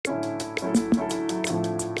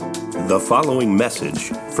The following message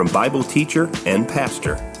from Bible teacher and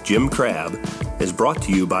pastor Jim Crabb is brought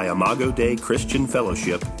to you by Imago Dei Christian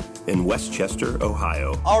Fellowship in Westchester,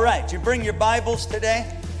 Ohio. All right, you bring your Bibles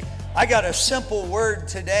today. I got a simple word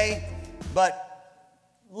today, but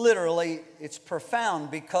literally it's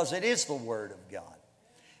profound because it is the Word of God.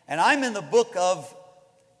 And I'm in the book of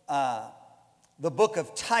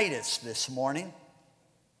Titus this morning.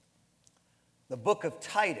 The book of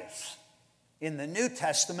Titus in the New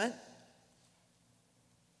Testament.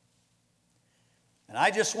 And I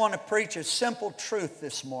just want to preach a simple truth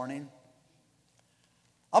this morning.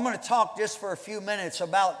 I'm going to talk just for a few minutes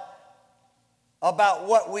about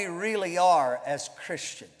what we really are as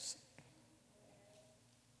Christians.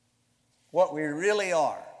 What we really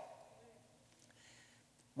are.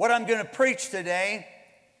 What I'm going to preach today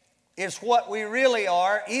is what we really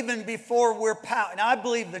are even before we're powerful. Now, I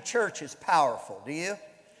believe the church is powerful. Do you?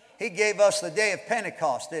 He gave us the day of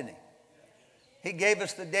Pentecost, didn't he? He gave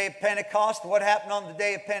us the day of Pentecost. What happened on the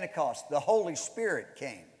day of Pentecost? The Holy Spirit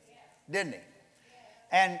came, didn't he?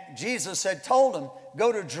 And Jesus had told him,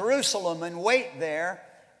 go to Jerusalem and wait there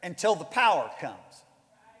until the power comes.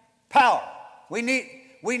 Power. We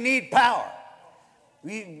need power.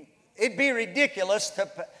 It'd be ridiculous to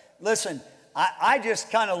listen. I just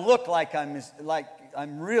kind of look like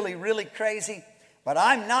I'm really, really crazy, but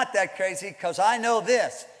I'm not that crazy because I know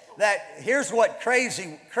this. That here's what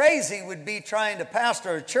crazy would be trying to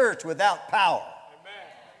pastor a church without power.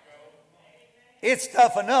 It's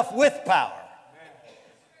tough enough with power.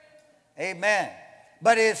 Amen.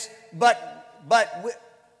 But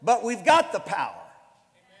we've got the power.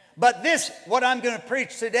 But what I'm going to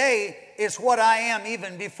preach today is what I am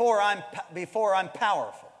even before I'm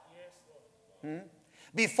powerful.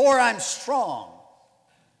 Before I'm strong.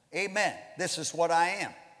 Amen. This is what I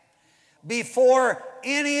am. Before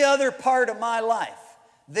any other part of my life,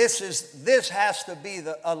 this has to be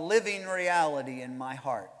a living reality in my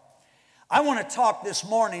heart. I want to talk this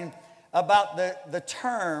morning about the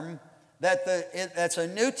term that's a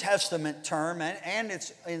New Testament term, and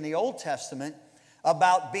it's in the Old Testament,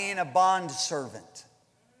 about being a bondservant.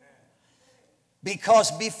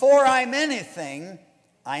 Because before I'm anything,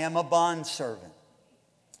 I am a bondservant.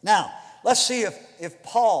 Now, let's see if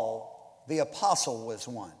Paul, the apostle, was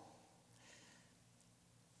one.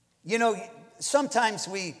 You know, sometimes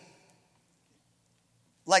we,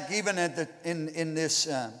 like even in this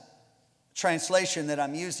translation that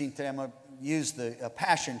I'm using today, I'm going to use the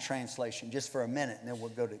Passion Translation just for a minute, and then we'll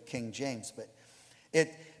go to King James. But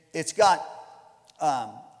it's got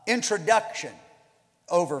introduction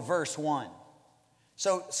over verse 1.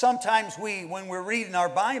 So sometimes when we're reading our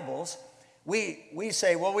Bibles, we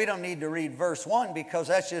say, well, we don't need to read verse 1 because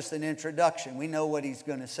that's just an introduction. We know what he's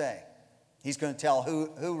going to say. He's going to tell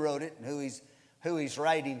who wrote it and who he's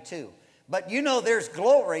writing to. But you know there's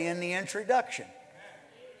glory in the introduction.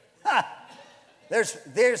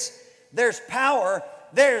 There's power,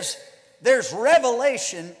 there's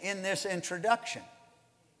revelation in this introduction.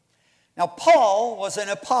 Now, Paul was an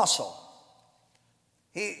apostle.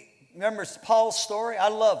 Remember Paul's story? I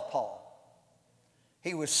love Paul.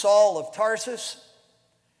 He was Saul of Tarsus.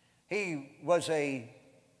 He was an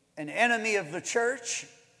enemy of the church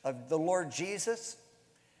of the Lord Jesus.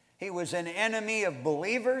 He was an enemy of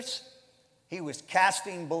believers. He was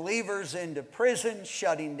casting believers into prison,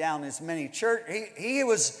 shutting down as many churches. He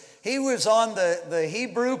was on the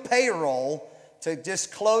Hebrew payroll to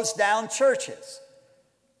just close down churches.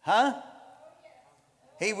 Huh?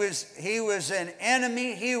 He was an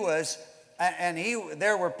enemy.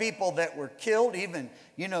 There were people that were killed. Even,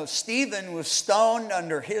 Stephen was stoned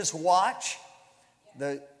under his watch.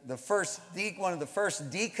 One of the first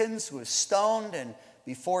deacons was stoned, and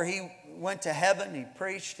before he went to heaven, he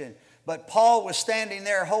preached. But Paul was standing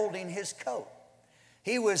there holding his coat.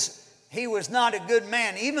 He was not a good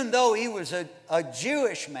man, even though he was a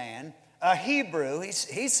Jewish man, a Hebrew.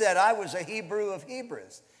 He said, I was a Hebrew of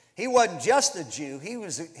Hebrews. He wasn't just a Jew. He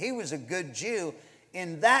was a good Jew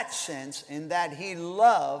in that sense, in that he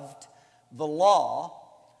loved the law,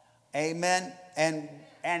 amen,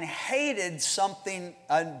 and hated something,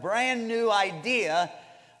 a brand new idea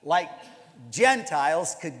like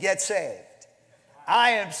Gentiles could get saved.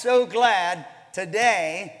 I am so glad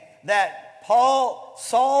today that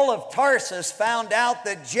Saul of Tarsus found out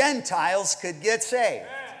that Gentiles could get saved.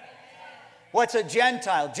 What's a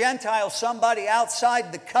Gentile? Gentile, somebody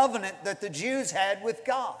outside the covenant that the Jews had with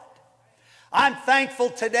God. I'm thankful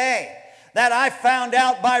today that I found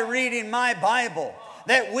out by reading my Bible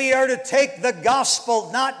that we are to take the gospel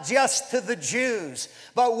not just to the Jews,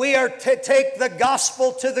 but we are to take the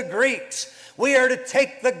gospel to the Greeks. We are to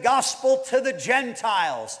take the gospel to the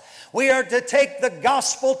Gentiles. We are to take the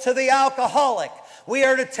gospel to the alcoholic. We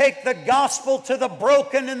are to take the gospel to the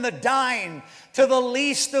broken and the dying, to the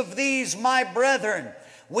least of these, my brethren.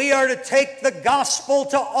 We are to take the gospel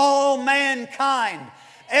to all mankind.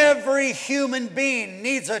 Every human being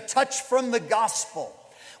needs a touch from the gospel.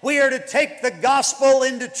 We are to take the gospel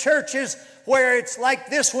into churches where it's like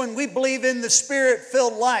this one. We believe in the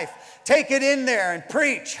Spirit-filled life. Take it in there and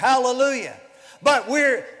preach. Hallelujah. But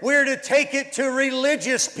we're to take it to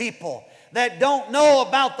religious people that don't know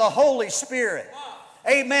about the Holy Spirit.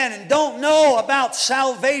 Amen. And don't know about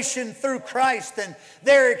salvation through Christ. And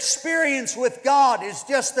their experience with God is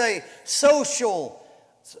just a social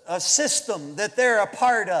system that they're a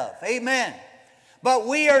part of. Amen. But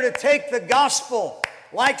we are to take the gospel,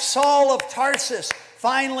 like Saul of Tarsus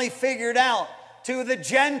finally figured out, to the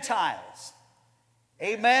Gentiles.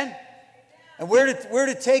 Amen. And we're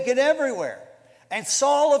to take it everywhere. And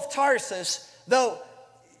Saul of Tarsus, though,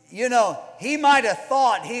 you know, he might have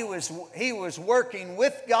thought he was working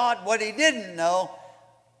with God. What he didn't know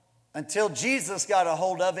until Jesus got a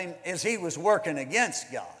hold of him is he was working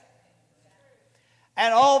against God.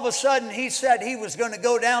 And all of a sudden he said he was going to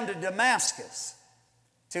go down to Damascus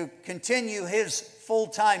to continue his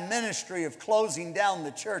full-time ministry of closing down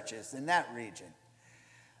the churches in that region.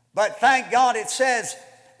 But thank God it says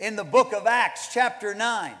in the book of Acts chapter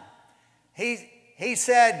 9, he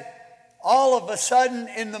said, all of a sudden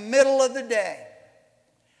in the middle of the day,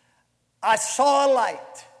 I saw a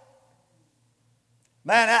light.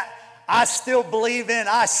 Man, I still believe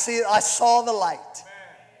I saw the light.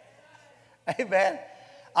 Amen.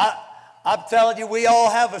 I'm telling you, we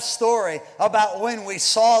all have a story about when we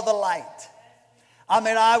saw the light. I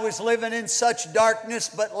mean, I was living in such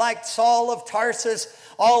darkness, but like Saul of Tarsus,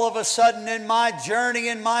 all of a sudden in my journey,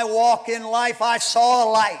 in my walk in life, I saw a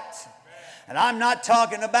light. And I'm not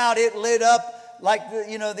talking about it lit up like,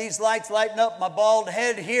 these lights lighting up my bald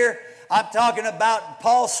head here. I'm talking about,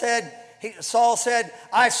 Saul said,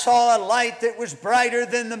 I saw a light that was brighter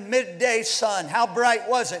than the midday sun. How bright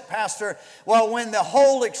was it, Pastor? Well, when the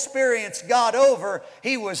whole experience got over,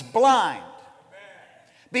 he was blind.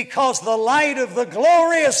 Because the light of the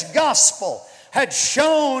glorious gospel had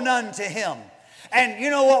shone unto him. And you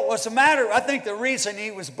know what was the matter? I think the reason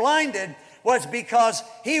he was blinded was because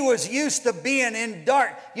he was used to being in dark.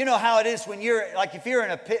 You know how it is when if you're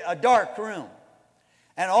in a dark room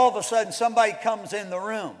and all of a sudden somebody comes in the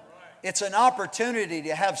room. It's an opportunity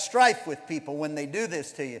to have strife with people when they do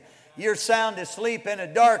this to you. You're sound asleep in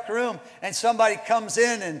a dark room and somebody comes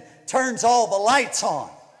in and turns all the lights on.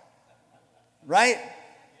 Right?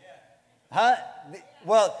 Huh?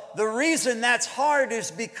 Well, the reason that's hard is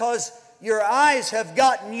because your eyes have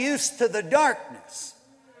gotten used to the darkness.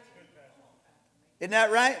 Isn't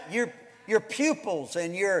that right? Your pupils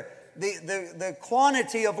and the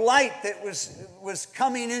quantity of light that was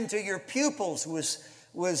coming into your pupils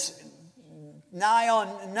was nigh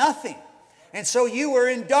on nothing. And so you were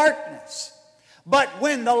in darkness. But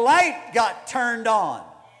when the light got turned on,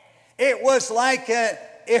 it was like a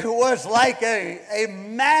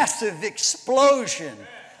massive explosion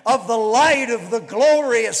of the light of the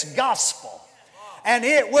glorious gospel. And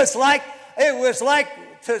it was like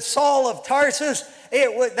to Saul of Tarsus,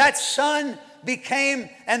 that sun became,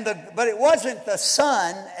 but it wasn't the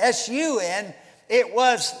sun, S-U-N, it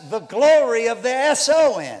was the glory of the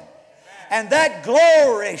S-O-N. And that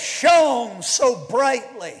glory shone so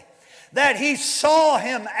brightly that he saw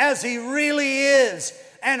him as he really is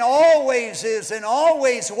and always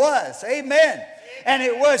was. Amen. And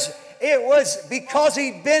it was because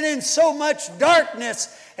he'd been in so much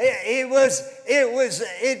darkness, it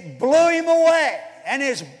blew him away. And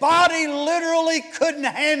his body literally couldn't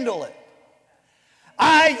handle it.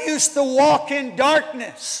 I used to walk in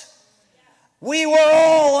darkness. We were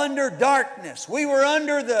all under darkness. We were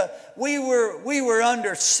under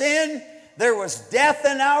sin. There was death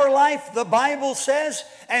in our life, the Bible says,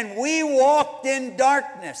 and we walked in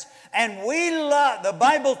darkness. And the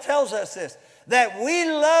Bible tells us this, that we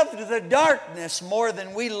loved the darkness more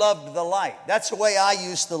than we loved the light. That's the way I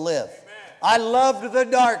used to live. I loved the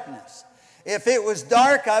darkness. If it was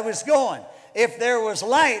dark, I was going. If there was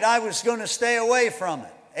light, I was going to stay away from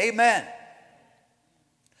it. Amen.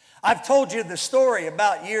 I've told you the story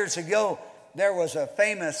about years ago. There was a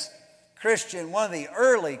famous Christian, one of the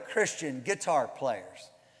early Christian guitar players.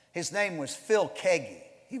 His name was Phil Keaggy.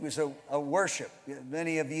 He was a worship.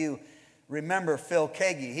 Many of you remember Phil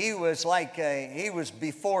Keaggy. He was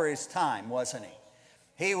before his time, wasn't he?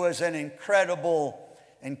 He was an incredible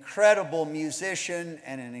musician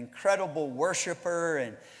and an incredible worshiper,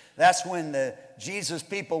 and That's when the Jesus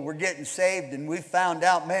people were getting saved, and we found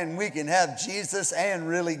out, man, we can have Jesus and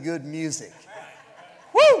really good music.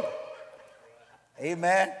 Woo!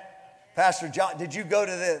 Amen. Pastor John, did you go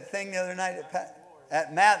to the thing the other night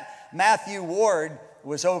at Matthew Ward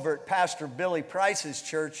was over at Pastor Billy Price's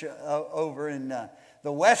church over in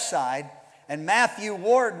the west side. And Matthew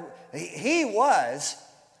Ward, he was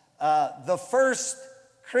the first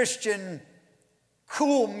Christian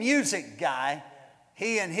cool music guy.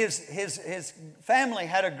 He and his family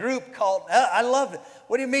had a group called, I loved it.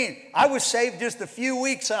 What do you mean? I was saved just a few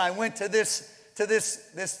weeks and I went to this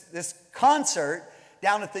concert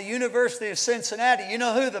down at the University of Cincinnati. You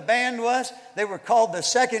know who the band was? They were called the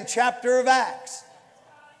Second Chapter of Acts.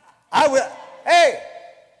 I was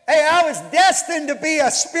destined to be a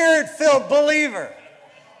Spirit-filled believer.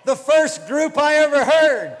 The first group I ever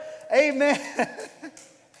heard, amen,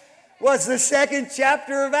 was the Second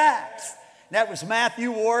Chapter of Acts. That was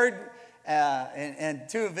Matthew Ward and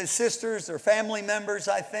two of his sisters or family members,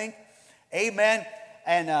 I think. Amen.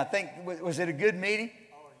 And I think, was it a good meeting?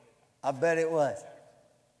 I bet it was.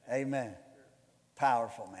 Amen.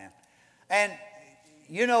 Powerful, man. And,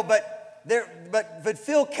 you know, but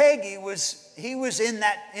Phil Keaggy was in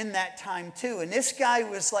that time too. And this guy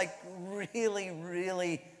was like really,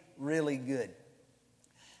 really, really good.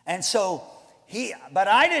 And so but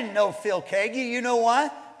I didn't know Phil Keaggy. You know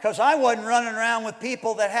why? Because I wasn't running around with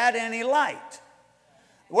people that had any light.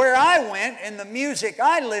 Where I went and the music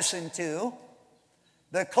I listened to,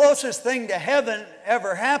 the closest thing to heaven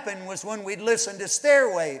ever happened was when we'd listen to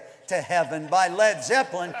Stairway to Heaven by Led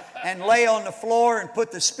Zeppelin and lay on the floor and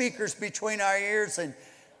put the speakers between our ears and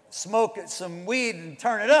smoke some weed and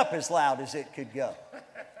turn it up as loud as it could go.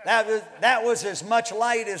 That was as much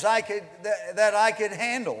light as that I could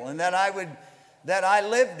handle and that I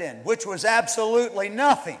lived in, which was absolutely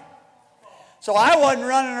nothing. So I wasn't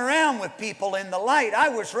running around with people in the light. I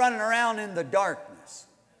was running around in the darkness.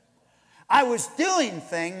 I was doing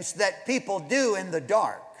things that people do in the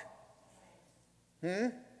dark.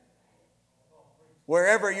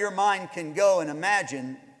 Wherever your mind can go and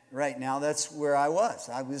imagine right now, that's where I was.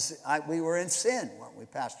 We were in sin, weren't we,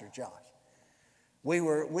 Pastor Josh? We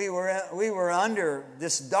were under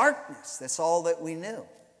this darkness. That's all that we knew.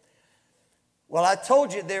 Well, I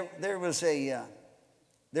told you there was a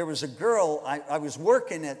girl. I was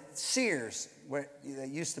working at Sears, where it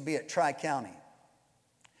used to be at Tri-County.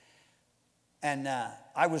 And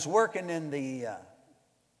I was working in the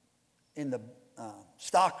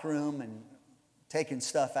stock room and taking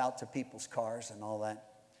stuff out to people's cars and all that.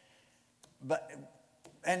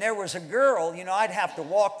 And there was a girl, you know, I'd have to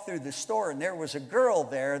walk through the store, and there was a girl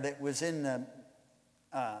there that was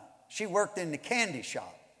she worked in the candy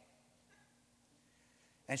shop.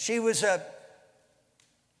 And she was a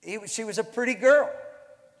pretty girl.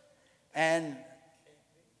 And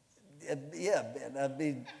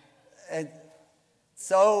and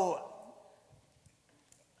so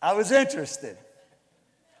I was interested.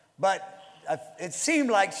 But it seemed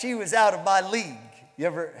like she was out of my league. You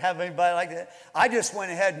ever have anybody like that? I just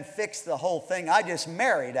went ahead and fixed the whole thing. I just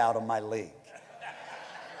married out of my league.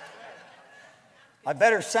 I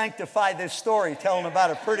better sanctify this story telling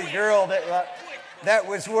about a pretty girl that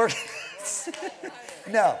was working.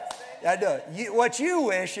 No, I don't. What you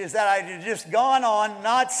wish is that I had just gone on,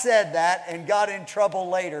 not said that, and got in trouble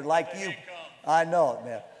later like you. I know it,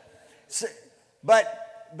 man. So,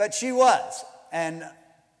 but she was.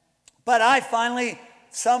 But I finally,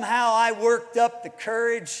 somehow I worked up the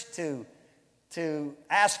courage to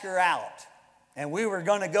ask her out. And we were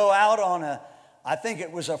going to go out on I think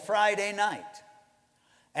it was a Friday night.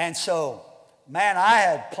 And so, man, I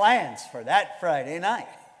had plans for that Friday night.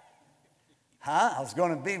 I was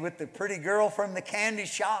going to be with the pretty girl from the candy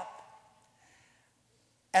shop.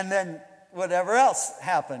 And then whatever else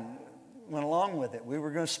happened went along with it. We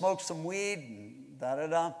were going to smoke some weed and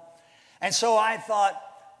da-da-da. And so I thought,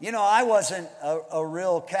 you know, I wasn't a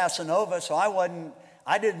real Casanova, so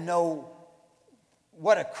I didn't know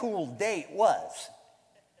what a cool date was.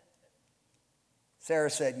 Sarah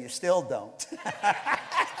said, you still don't.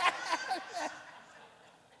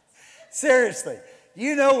 Seriously,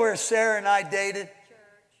 you know where Sarah and I dated? Church.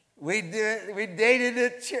 We dated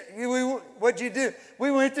at church. What'd you do?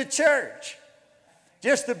 We went to church.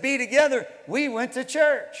 Just to be together, we went to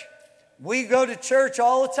church. We go to church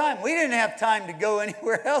all the time. We didn't have time to go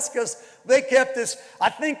anywhere else because they kept us. I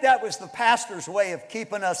think that was the pastor's way of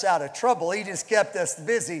keeping us out of trouble. He just kept us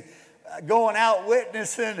busy going out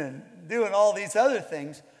witnessing and doing all these other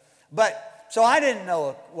things. So I didn't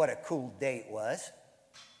know what a cool date was.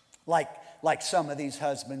 Like some of these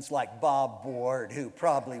husbands, like Bob Ward, who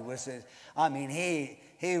probably was, he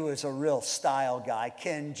he was a real style guy.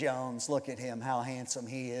 Ken Jones, look at him, how handsome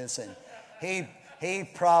he is. And he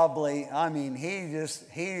probably, I mean,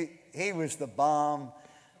 he was the bomb,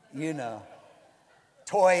 you know.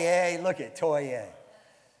 Toye, look at Toye.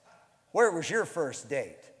 Where was your first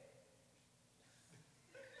date?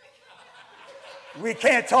 We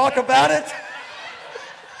can't talk about it?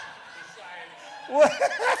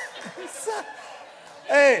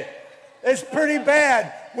 Hey, it's pretty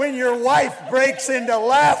bad when your wife breaks into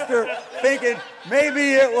laughter thinking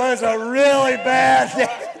maybe it was a really bad day.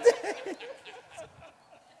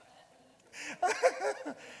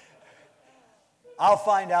 I'll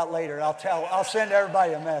find out later. I'll send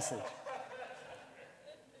everybody a message.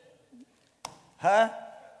 Huh?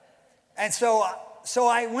 And so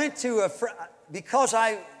I went to because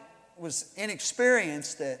I was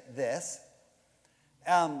inexperienced at this,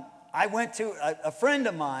 I went to a friend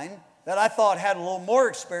of mine that I thought had a little more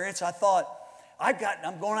experience. I thought, I'm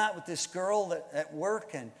going out with this girl at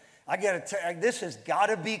work, and this has got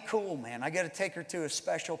to be cool, man. I got to take her to a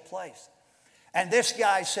special place. And this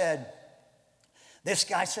guy said,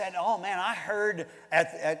 oh man, I heard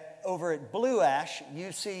over at Blue Ash,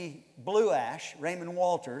 UC Blue Ash, Raymond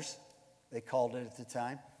Walters, they called it at the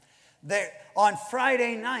time. On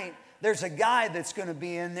Friday night, there's a guy that's going to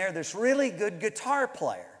be in there that's really good guitar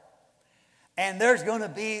player. And there's going to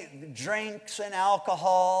be drinks and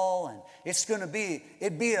alcohol, and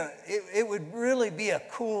it would really be a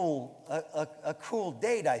cool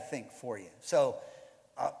date, I think, for you. So,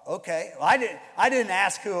 okay, I didn't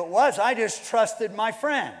ask who it was. I just trusted my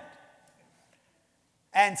friend.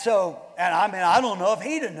 And I don't know if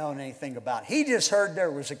he'd have known anything about it. He just heard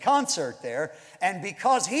there was a concert there, and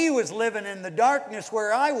because he was living in the darkness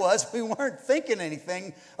where I was, we weren't thinking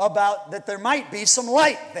anything about that there might be some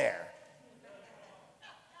light there.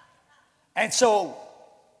 And so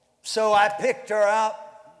I picked her up,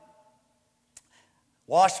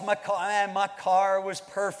 washed my car, and my car was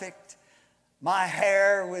perfect. My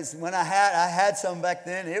hair was, when I had some back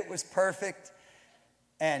then, it was perfect.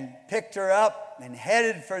 And picked her up and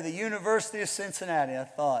headed for the University of Cincinnati. I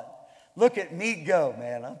thought, look at me go,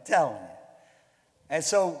 man, I'm telling you. And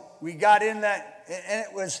so we got in that, and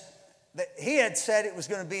he had said it was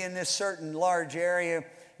going to be in this certain large area,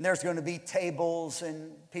 and there's going to be tables,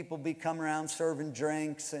 and people be coming around serving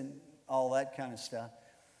drinks and all that kind of stuff.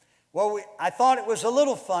 Well, I thought it was a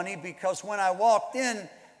little funny because when I walked in,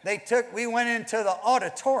 we went into the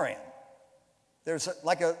auditorium. There's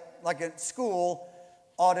like a school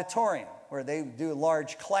auditorium where they do a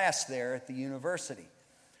large class there at the university.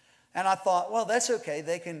 And I thought, well, that's okay.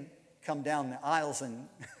 They can come down the aisles and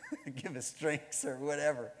give us drinks or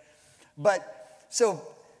whatever. But so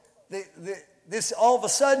this all of a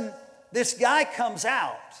sudden, this guy comes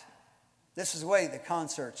out. This is the way the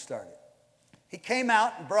concert started. He came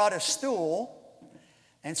out and brought a stool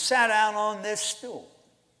and sat down on this stool.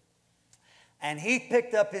 And he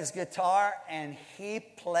picked up his guitar and he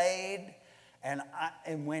played. And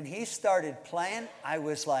when he started playing, I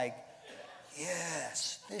was like,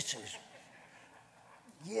 yes,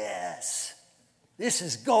 this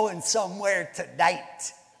is going somewhere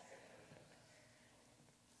tonight.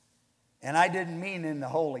 And I didn't mean in the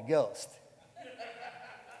Holy Ghost.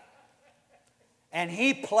 And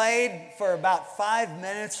he played for about 5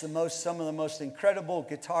 minutes some of the most incredible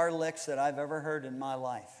guitar licks that I've ever heard in my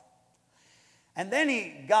life. And then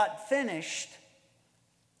he got finished.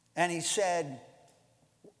 And he said,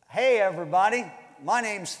 hey, everybody, my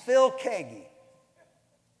name's Phil Keaggy.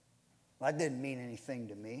 That didn't mean anything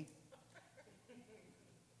to me.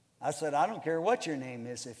 I said, I don't care what your name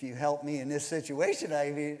is if you help me in this situation.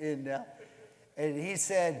 And he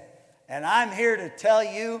said, and I'm here to tell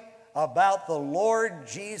you about the Lord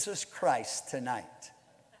Jesus Christ tonight.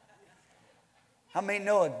 How many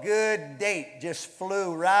know a good date just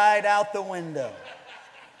flew right out the window?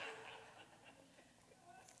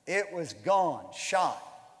 It was gone, shot.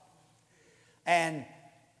 And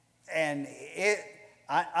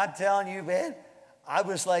I'm telling you, man, I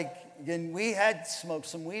was like, and we had smoked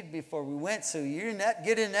some weed before we went, so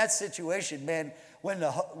get in that situation, man. When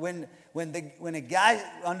a guy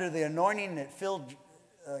under the anointing that Phil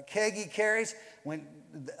Keaggy carries, when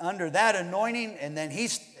under that anointing, and then he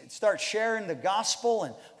starts sharing the gospel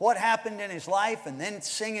and what happened in his life, and then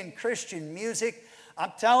singing Christian music,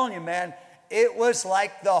 I'm telling you, man, it was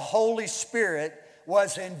like the Holy Spirit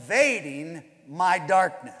was invading my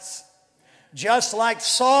darkness. Just like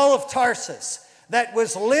Saul of Tarsus that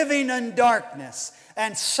was living in darkness,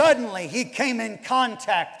 and suddenly he came in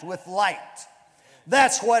contact with light.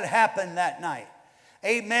 That's what happened that night.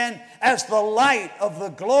 Amen. As the light of the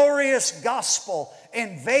glorious gospel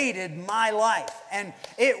invaded my life. And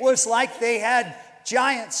it was like they had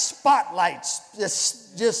giant spotlights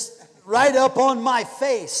just right up on my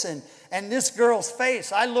face. And this girl's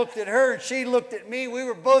face, I looked at her and she looked at me. We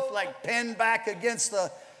were both like pinned back against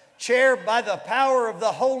the chair by the power of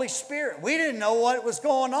the Holy Spirit. We didn't know what was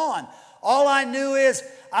going on. All I knew is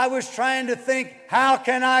I was trying to think, how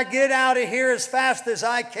can I get out of here as fast as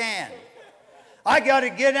I can? I got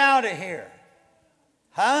to get out of here.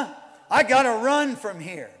 I got to run from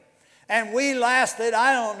here. And we lasted,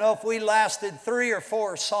 I don't know if we lasted 3 or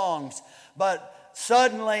 4 songs, but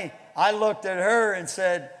suddenly I looked at her and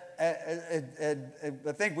said,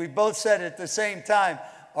 I think we both said at the same time,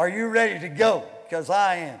 are you ready to go? Because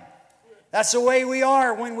I am. That's the way we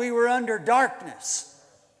are when we were under darkness.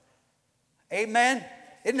 Amen?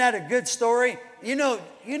 Isn't that a good story? You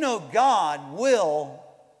know God will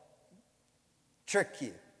trick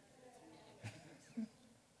you.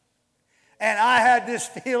 And I had this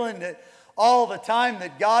feeling that all the time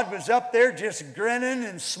that God was up there just grinning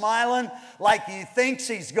and smiling like he thinks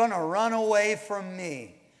he's going to run away from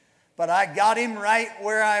me. But I got him right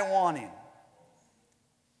where I want him.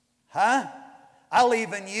 I'll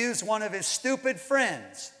even use one of his stupid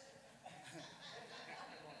friends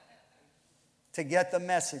to get the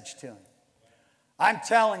message to him. I'm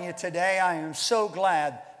telling you today, I am so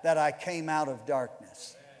glad that I came out of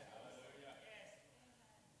darkness.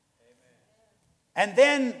 And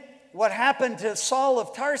then what happened to Saul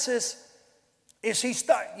of Tarsus is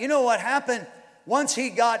you know what happened? Once he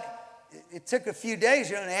got, it took a few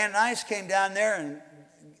days, and Ananias came down there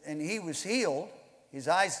and he was healed. His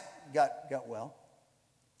eyes got well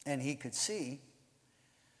and he could see.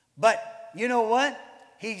 But you know what?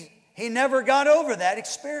 He never got over that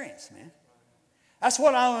experience, man. That's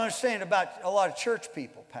what I don't understand about a lot of church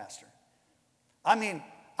people, Pastor. I mean,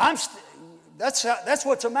 that's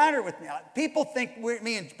what's the matter with me. People think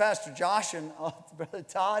me and Pastor Josh and Brother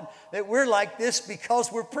Todd, that we're like this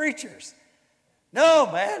because we're preachers. No,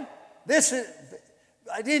 man.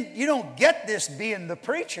 You don't get this being the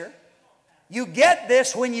preacher. You get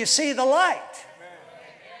this when you see the light.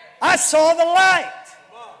 I saw the light.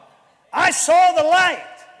 I saw the light.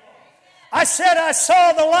 I said I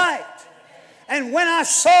saw the light. And when I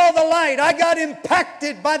saw the light, I got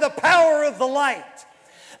impacted by the power of the light.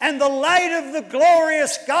 And the light of the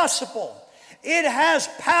glorious gospel, it has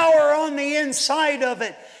power on the inside of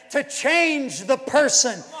it to change the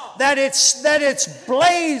person that it's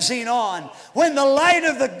blazing on. When the light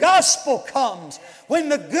of the gospel comes, when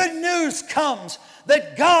the good news comes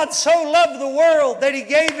that God so loved the world that he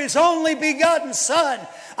gave his only begotten Son,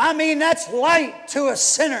 I mean, that's light to a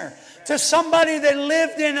sinner. To somebody that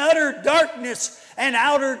lived in utter darkness and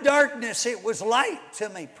outer darkness, it was light to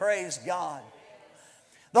me, praise God.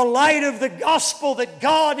 The light of the gospel that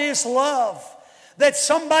God is love, that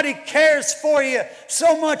somebody cares for you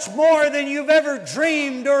so much more than you've ever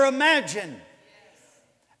dreamed or imagined.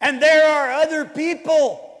 And there are other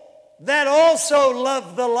people that also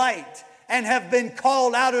love the light and have been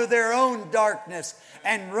called out of their own darkness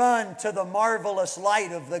and run to the marvelous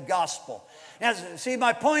light of the gospel. Now, see,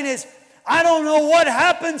 my point is, I don't know what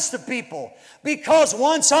happens to people, because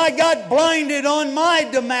once I got blinded on my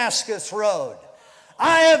Damascus road,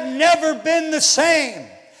 I have never been the same.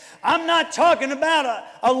 I'm not talking about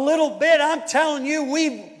a little bit. I'm telling you,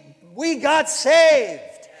 we got saved.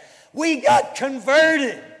 We got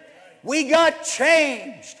converted. We got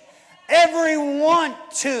changed. Every want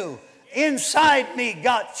to inside me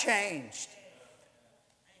got changed.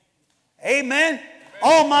 Amen?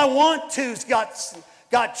 All my want to's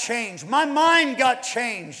got changed. My mind got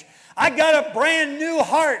changed. I got a brand new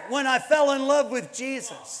heart when I fell in love with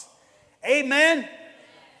Jesus. Amen?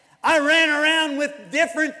 I ran around with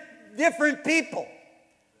different people.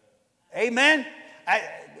 Amen?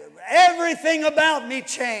 Everything about me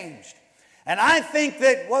changed. And I think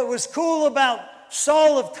that what was cool about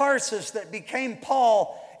Saul of Tarsus that became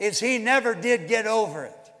Paul is he never did get over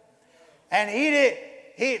it. And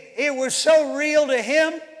it was so real to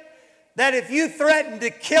him that if you threatened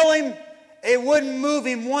to kill him, it wouldn't move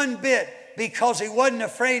him one bit, because he wasn't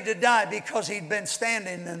afraid to die, because he'd been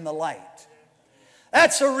standing in the light.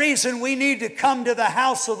 That's the reason we need to come to the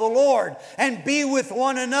house of the Lord and be with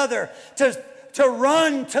one another, to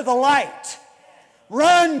run to the light.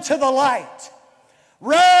 Run to the light.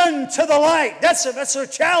 Run to the light. That's a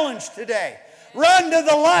challenge today. Run to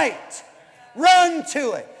the light. Run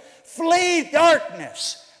to it. Flee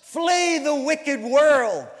darkness. Flee the wicked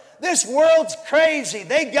world. This world's crazy.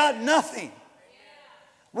 They got nothing.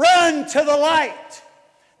 Run to the light.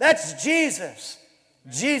 That's Jesus.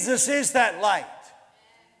 Jesus is that light.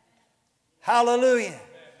 Hallelujah.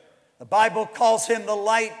 The Bible calls him the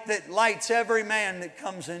light that lights every man that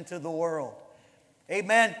comes into the world.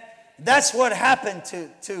 Amen. That's what happened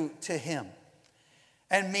to him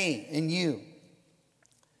and me and you.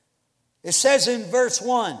 It says in verse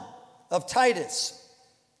 1 of Titus,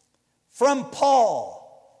 from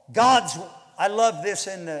Paul, God's, I love this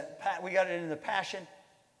we got it in the Passion.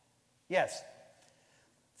 Yes.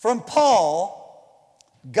 From Paul,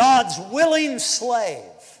 God's willing slave.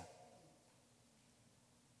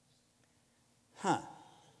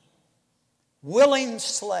 Willing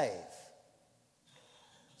slave.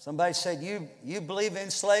 Somebody said, you believe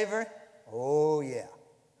in slavery? Oh, yeah.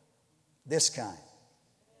 This kind.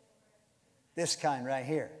 This kind right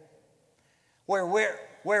here.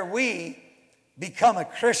 Where we become a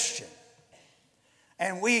Christian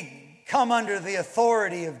and we come under the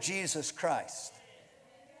authority of Jesus Christ.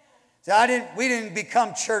 See, we didn't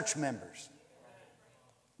become church members.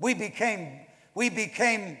 We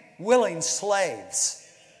became willing slaves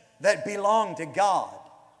that belong to God,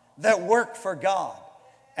 that work for God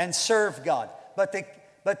and serve God. But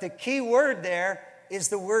the key word there is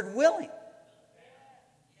the word willing.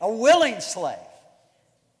 A willing slave.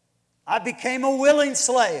 I became a willing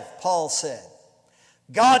slave, Paul said.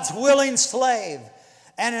 God's willing slave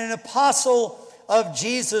and an apostle of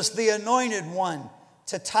Jesus, the anointed one,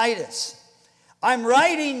 to Titus. I'm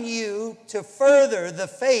writing you to further the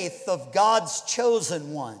faith of God's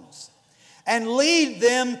chosen ones and lead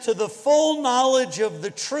them to the full knowledge of the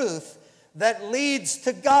truth that leads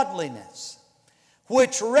to godliness,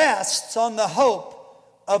 which rests on the hope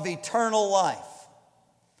of eternal life.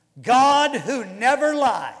 God, who never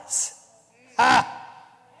lies,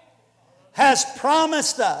 has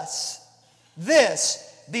promised us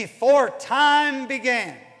this before time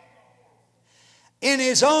began. In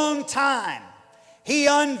His own time, He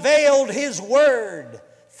unveiled His word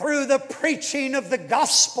through the preaching of the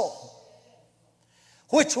gospel,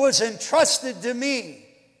 which was entrusted to me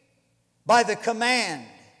by the command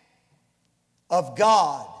of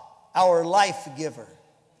God, our life giver.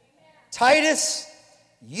 Titus,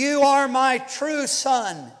 you are my true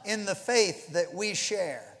son in the faith that we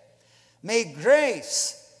share. May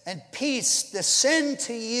grace and peace descend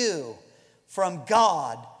to you from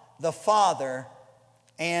God the Father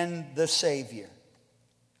and the Savior.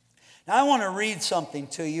 Now I want to read something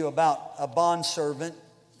to you about a bondservant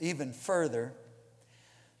even further.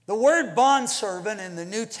 The word bondservant in the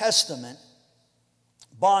New Testament,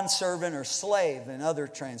 bondservant or slave in other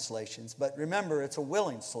translations, but remember it's a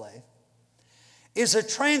willing slave, is a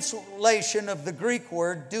translation of the Greek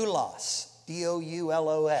word doulos,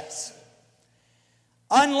 D-O-U-L-O-S.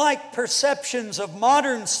 Unlike perceptions of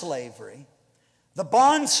modern slavery, the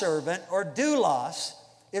bondservant or doulos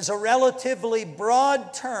is a relatively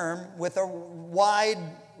broad term with a wide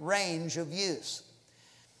range of use.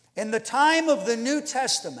 In the time of the New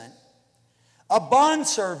Testament, a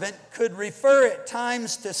bondservant could refer at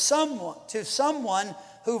times to someone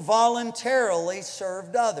who voluntarily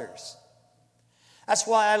served others. That's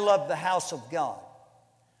why I love the house of God.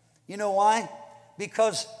 You know why?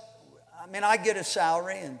 Because, I get a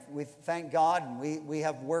salary, and we thank God, and we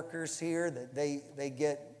have workers here that they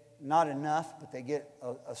get not enough, but they get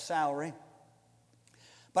a salary.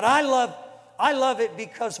 But I love it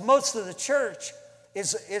because most of the church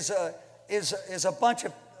is a bunch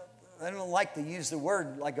of, I don't like to use the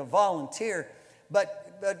word like a volunteer,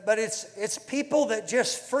 but it's people that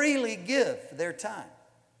just freely give their time.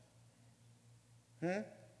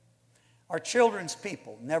 Our children's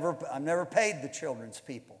people, I've never paid the children's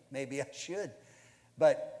people. Maybe I should,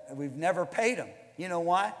 but we've never paid them. You know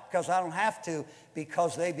why? Because I don't have to,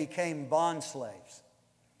 because they became bond slaves.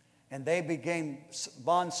 And they became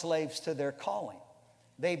bond slaves to their calling.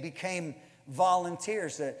 They became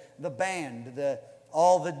volunteers, the band,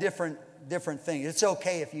 all the different things. It's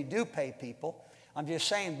okay if you do pay people. I'm just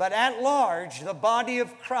saying. But at large, the body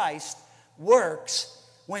of Christ works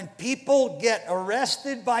when people get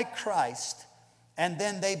arrested by Christ and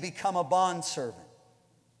then they become a bondservant.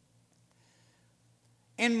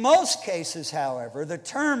 In most cases, however, the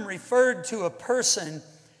term referred to a person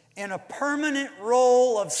in a permanent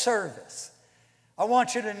role of service. I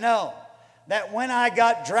want you to know that when I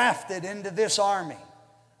got drafted into this army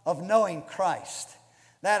of knowing Christ,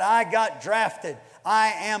 that I got drafted, I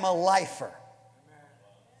am a lifer.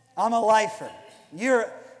 I'm a lifer.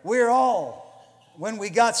 We're all, when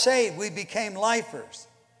we got saved, we became lifers.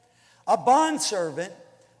 A bondservant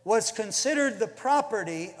was considered the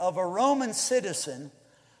property of a Roman citizen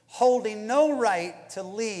holding no right to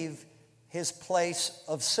leave his place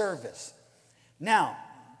of service. Now,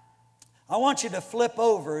 I want you to flip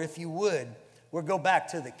over, if you would. We'll go back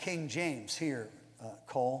to the King James here,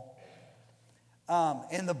 Cole.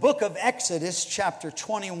 in the book of Exodus, chapter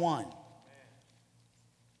 21.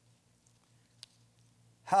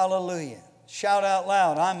 Hallelujah. Shout out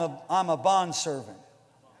loud, I'm a bondservant.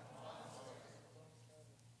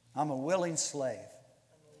 I'm a willing slave.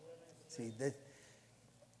 See,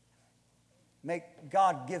 make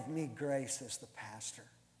God give me grace as the pastor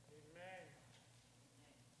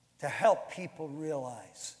to help people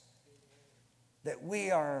realize that we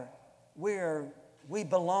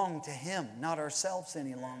belong to Him, not ourselves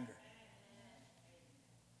any longer.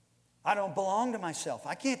 I don't belong to myself.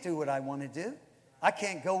 I can't do what I want to do. I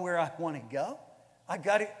can't go where I want to go.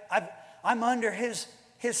 I'm under His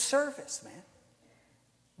service, man.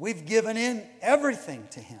 We've given in everything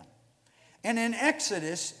to Him. And in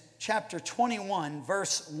Exodus chapter 21,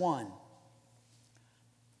 verse 1.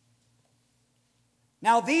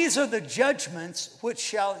 Now these are the judgments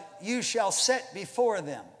which you shall set before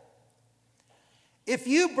them. If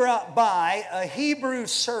you brought by a Hebrew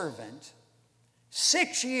servant,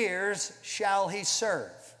 6 years shall he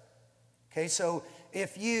serve. Okay, so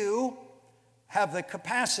if you have the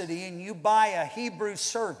capacity and you buy a Hebrew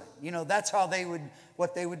servant, that's how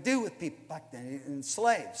what they would do with people back then, in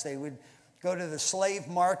slaves. They would go to the slave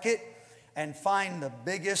market and find the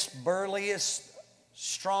biggest, burliest,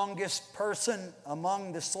 strongest person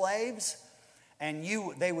among the slaves, and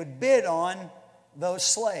they would bid on those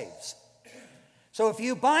slaves. So if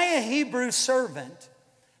you buy a Hebrew servant,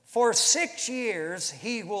 for 6 years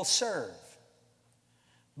he will serve.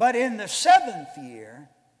 But in the 7th year,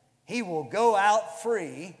 he will go out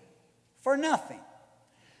free for nothing.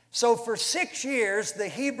 So for 6 years, the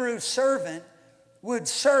Hebrew servant would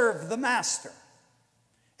serve the master.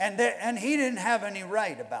 And he didn't have any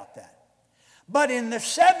right about that. But in the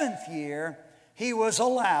 7th year, he was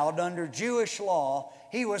allowed, under Jewish law,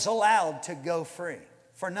 he was allowed to go free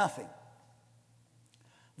for nothing.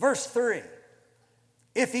 Verse 3,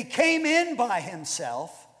 if he came in by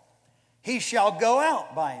himself, he shall go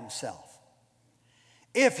out by himself.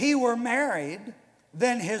 If he were married,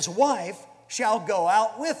 then his wife shall go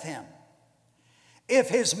out with him. If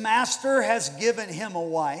his master has given him a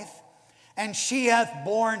wife, and she hath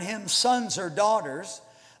borne him sons or daughters,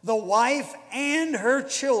 the wife and her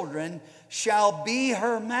children shall be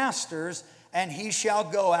her master's, and he shall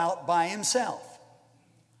go out by himself.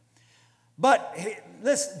 But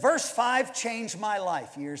this verse 5 changed my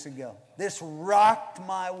life years ago. This rocked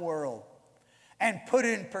my world and put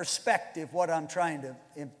in perspective what I'm trying to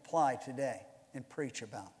imply today and preach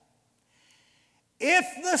about. If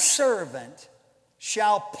the servant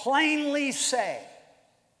shall plainly say,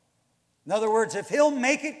 in other words, if he'll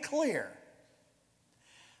make it clear,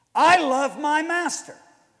 I love my master,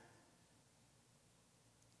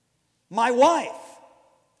 my wife,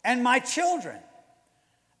 and my children,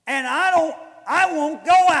 and I won't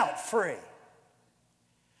go out free.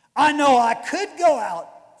 I know I could go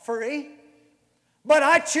out free, but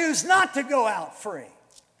I choose not to go out free.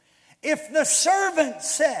 If the servant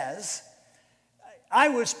says, I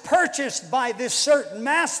was purchased by this certain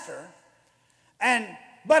master,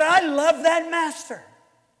 but I love that master.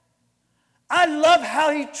 I love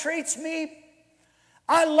how he treats me.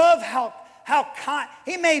 I love how kind.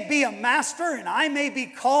 He may be a master and I may be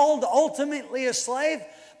called ultimately a slave,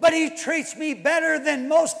 but he treats me better than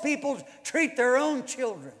most people treat their own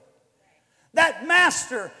children. That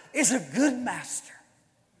master is a good master.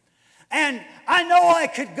 And I know I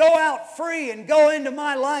could go out free and go into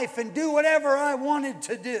my life and do whatever I wanted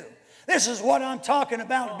to do. This is what I'm talking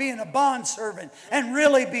about, being a bondservant and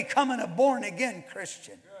really becoming a born-again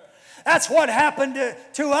Christian. That's what happened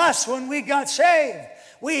to us when we got saved.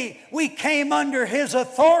 We came under His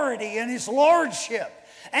authority and His lordship.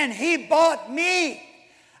 And He bought me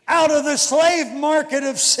out of the slave market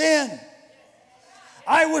of sin.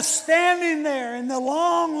 I was standing there in the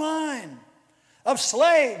long line of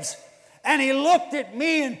slaves, and He looked at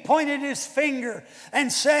me and pointed His finger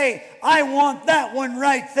and say, I want that one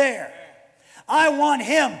right there. I want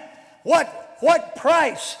him. What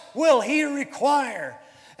price will he require?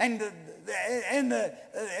 And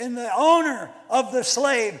the owner of the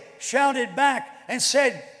slave shouted back and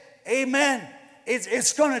said, amen,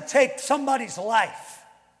 it's going to take somebody's life.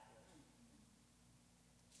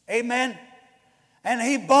 Amen. And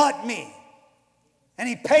he bought me. And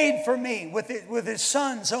he paid for me with his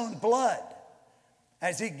son's own blood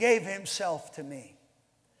as he gave himself to me.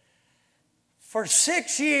 For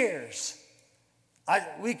 6 years,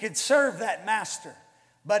 we could serve that master.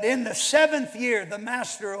 But in the 7th year, the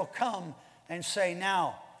master will come and say,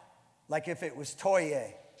 now, like if it was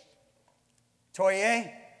Toye,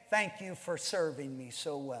 thank you for serving me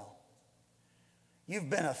so well. You've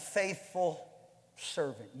been a faithful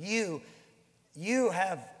servant. you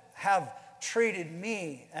have treated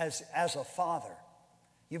me as a father.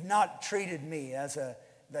 You've not treated me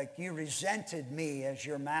like you resented me as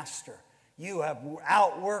your master. You have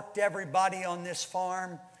outworked everybody on this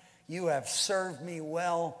farm. You have served me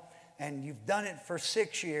well, and you've done it for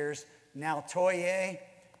 6 years. Now, Toye,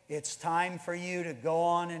 it's time for you to go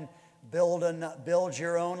on and build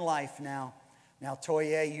your own life now. Now,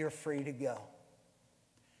 Toye, you're free to go.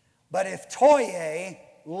 But if Toye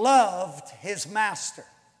loved his master,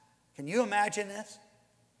 can you imagine this?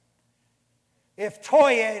 If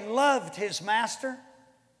Toye loved his master,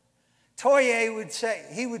 Toye would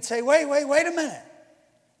say, wait a minute.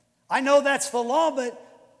 I know that's the law, but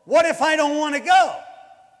what if I don't want to go?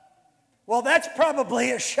 Well, that's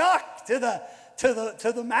probably a shock to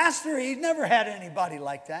the master. He'd never had anybody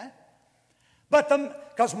like that. But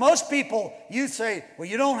because most people, you say, well,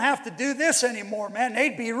 you don't have to do this anymore, man.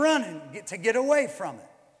 They'd be running to get away from it.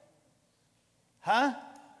 Huh?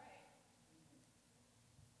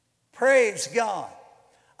 Praise God.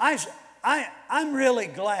 I'm really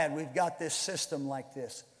glad we've got this system like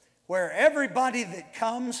this, where everybody that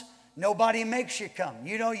comes, nobody makes you come.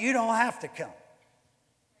 You don't have to come.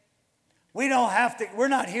 We don't have to. We're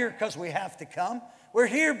not here because we have to come. We're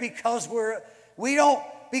here because we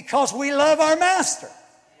love our master.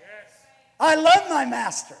 Yes. I love my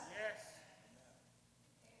master. Yes.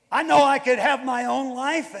 I know I could have my own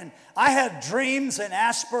life, and I had dreams and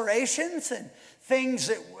aspirations and things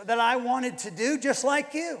that I wanted to do just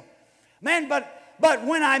like you. Man, but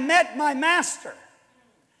when I met my master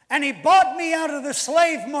and he bought me out of the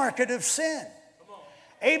slave market of sin.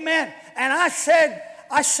 Amen. And I said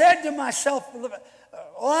to myself,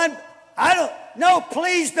 no,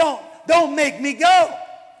 please don't make me go.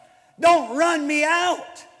 Don't run me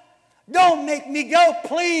out. Don't make me go,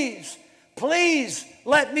 please. Please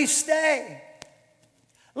let me stay.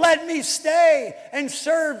 Let me stay and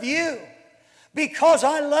serve you because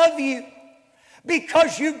I love you.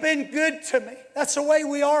 Because you've been good to me. That's the way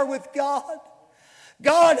we are with God.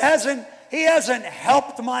 God hasn't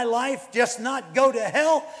helped my life just not go to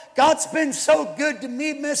hell. God's been so good to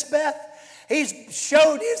me, Miss Beth. He's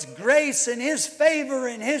showed His grace and His favor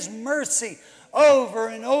and His mercy over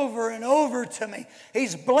and over and over to me.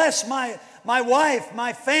 He's blessed my wife,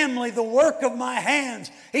 my family, the work of my hands.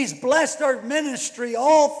 He's blessed our ministry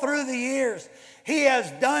all through the years. He has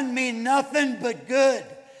done me nothing but good.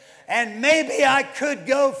 And maybe I could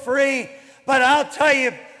go free, but I'll tell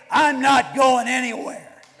you, I'm not going anywhere.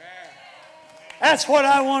 That's what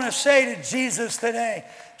I want to say to Jesus today.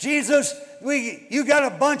 Jesus, you got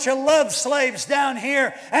a bunch of love slaves down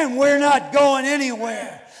here, and we're not going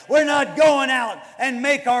anywhere. We're not going out and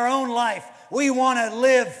make our own life. We want to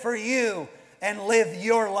live for you and live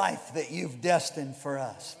your life that you've destined for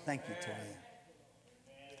us. Thank you, Toya.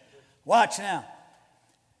 Watch now.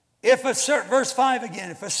 Verse 5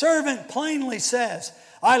 again, if a servant plainly says,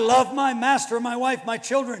 I love my master, my wife, my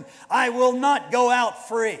children, I will not go out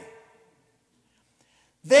free.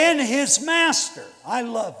 Then his master, I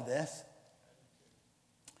love this,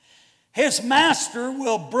 his master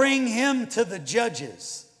will bring him to the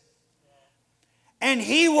judges, and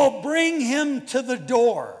he will bring him to the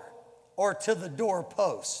door or to the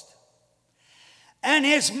doorpost. And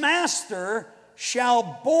his master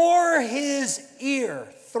shall bore his ear,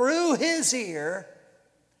 through his ear,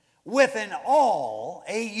 with an awl,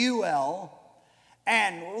 A-U-L,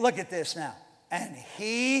 and look at this now, and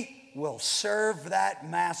he will serve that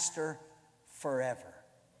master forever.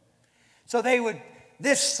 So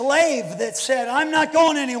this slave that said, I'm not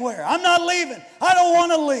going anywhere, I'm not leaving, I don't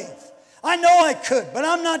want to leave. I know I could, but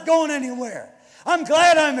I'm not going anywhere. I'm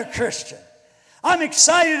glad I'm a Christian. I'm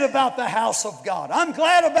excited about the house of God. I'm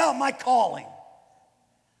glad about my calling.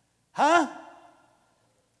 Huh?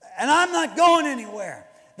 And I'm not going anywhere.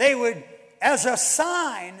 They would, as a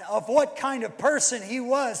sign of what kind of person he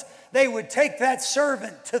was, they would take that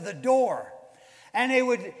servant to the door. And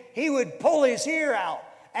he would pull his ear out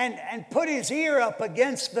and put his ear up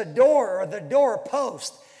against the door or the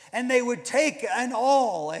doorpost. And they would take an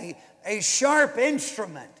awl, a sharp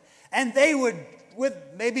instrument, and they would, with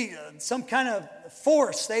maybe some kind of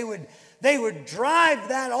force, they would drive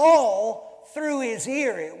that awl through his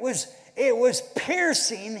ear. It was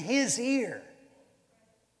piercing his ear.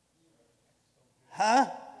 Huh?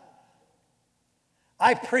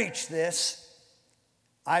 I preached this,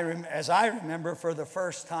 as I remember, for the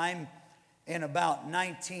first time in about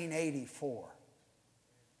 1984.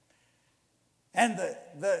 And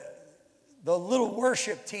the little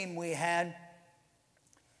worship team we had,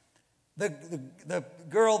 the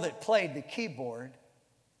girl that played the keyboard,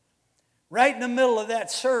 right in the middle of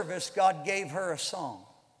that service, God gave her a song.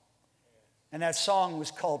 And that song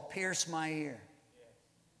was called Pierce My Ear.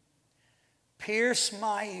 Pierce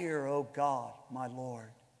my ear, O God, my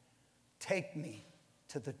Lord. Take me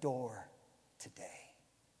to the door today.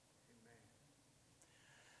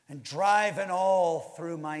 And drive an awl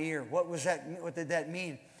through my ear. What was that? What did that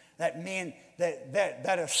mean? That meant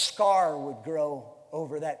that a scar would grow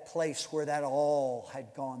over that place where that awl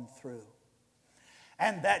had gone through.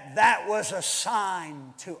 And that was a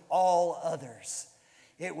sign to all others.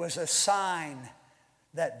 It was a sign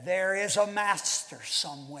that there is a master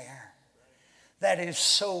somewhere that is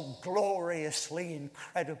so gloriously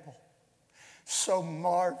incredible, so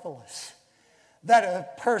marvelous, that a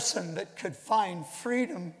person that could find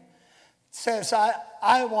freedom says,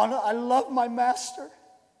 I love my master.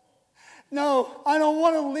 No, I don't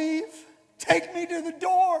want to leave. Take me to the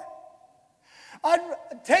door.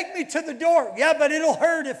 Take me to the door. Yeah, but it'll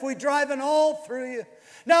hurt if we drive an awl through you.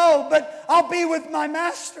 No, but I'll be with my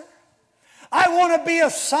master. I want to be a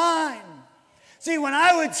sign. See, when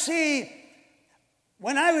I would see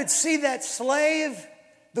that slave,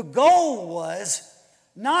 the goal was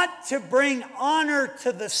not to bring honor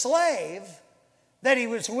to the slave that he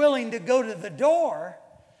was willing to go to the door,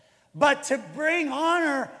 but to bring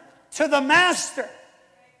honor to the master.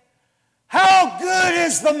 How good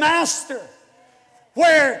is the master?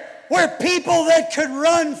 Where people that could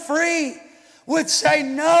run free would say,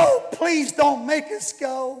 no, please don't make us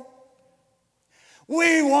go.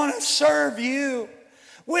 We want to serve you.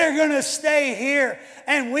 We're going to stay here,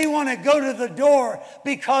 and we want to go to the door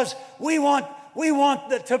because we want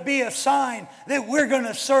to be a sign that we're going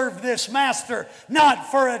to serve this master, not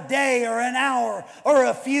for a day or an hour or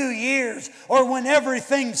a few years or when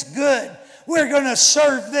everything's good. We're going to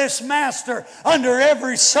serve this master under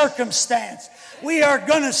every circumstance. We are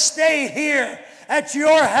going to stay here at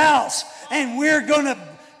your house, and we're going to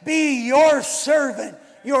be your servant,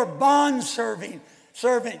 your bond servant,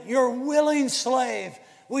 your willing slave.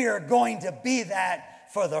 We are going to be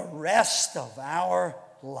that for the rest of our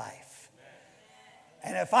life.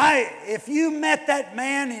 And if you met that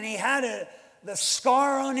man and he had the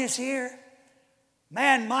scar on his ear,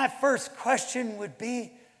 man, my first question would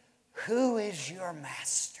be, who is your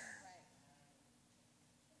master?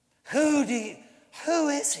 Who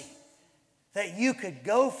is he that you could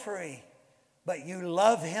go free, but you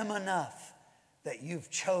love him enough that you've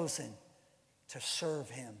chosen to serve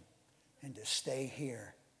him and to stay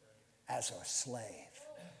here as a slave?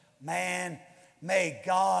 Man, may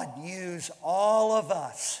God use all of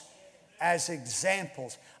us as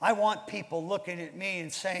examples. I want people looking at me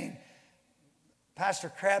and saying, Pastor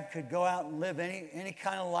Crabb could go out and live any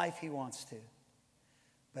kind of life he wants to,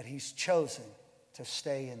 but he's chosen to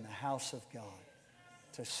stay in the house of God,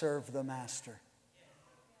 to serve the master.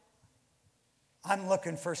 I'm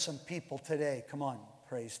looking for some people today, come on,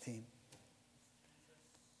 praise team,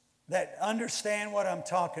 that understand what I'm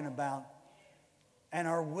talking about and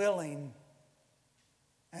are willing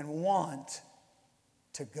and want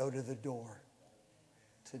to go to the door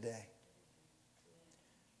today.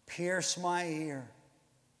 Pierce my ear,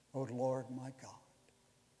 O Lord my God.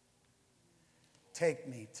 Take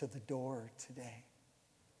me to the door today.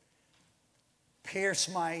 Pierce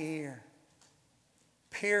my ear.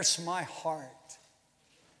 Pierce my heart.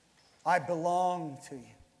 I belong to you.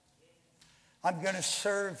 I'm going to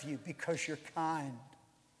serve you because you're kind.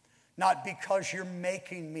 Not because you're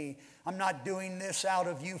making me. I'm not doing this out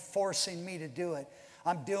of you forcing me to do it.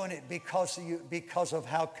 I'm doing it because of you, because of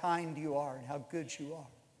how kind you are and how good you are.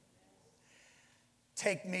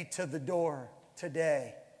 Take me to the door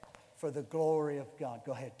today for the glory of God.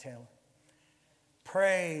 Go ahead, Taylor.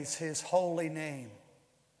 Praise his holy name.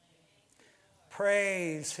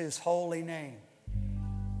 Praise his holy name.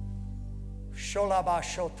 If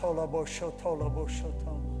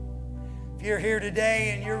you're here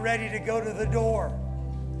today and you're ready to go to the door,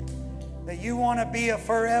 that you want to be a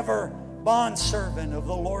forever bondservant of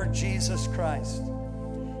the Lord Jesus Christ,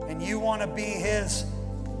 and you want to be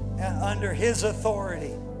under his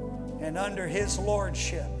authority and under his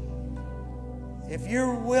lordship, if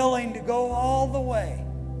you're willing to go all the way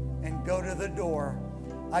and go to the door,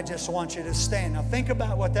 I just want you to stand. Now think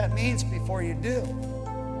about what that means before you do.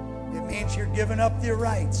 It means you're giving up your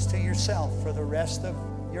rights to yourself for the rest of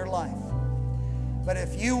your life. But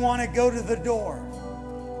if you want to go to the door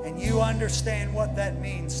and you understand what that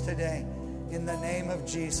means today, in the name of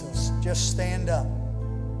Jesus, just stand up.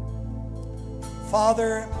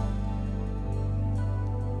 Father,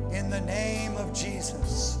 in the name of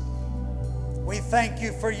Jesus, we thank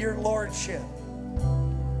you for your lordship.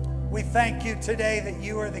 We thank you today that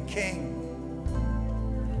you are the King.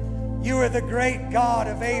 You are the great God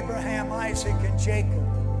of Abraham, Isaac, and Jacob.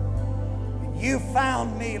 You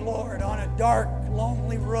found me, Lord, on a dark,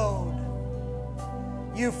 lonely road.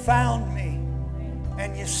 You found me,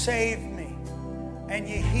 and you saved me, and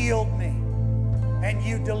you healed me, and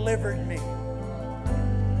you delivered me.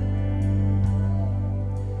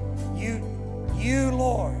 You,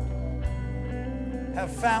 Lord,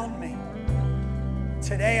 have found me.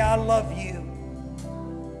 Today I love you.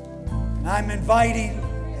 And I'm inviting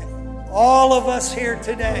all of us here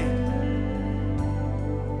today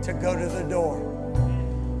to go to the door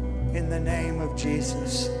in the name of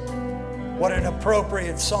Jesus. What an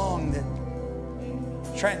appropriate song that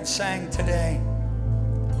Trent sang today.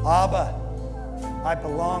 Abba, I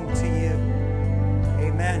belong to you.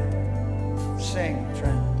 Amen. Sing,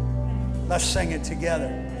 Trent. Let's sing it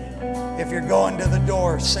together. If you're going to the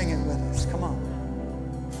door, sing it with us. Come on.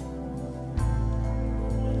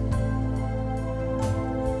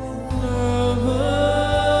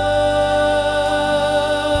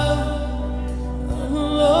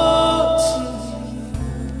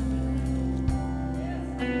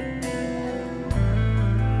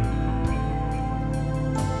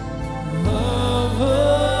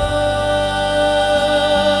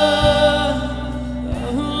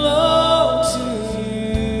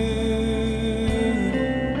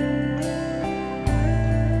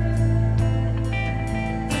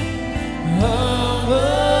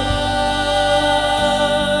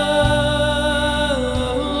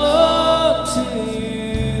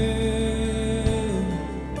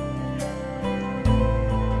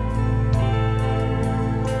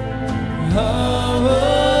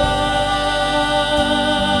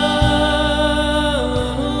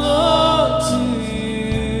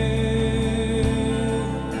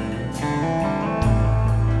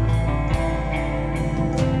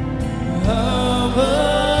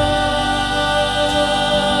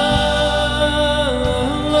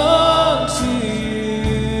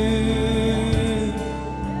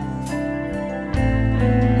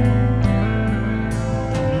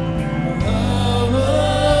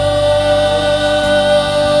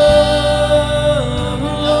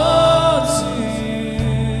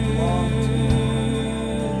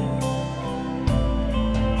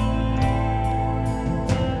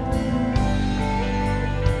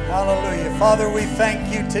 Father, we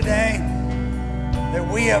thank you today that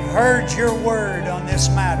we have heard your word on this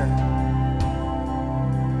matter.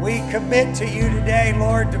 We commit to you today,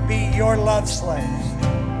 Lord, to be your love slaves.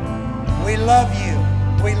 We love you.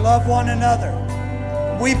 We love one another.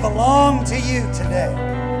 We belong to you today.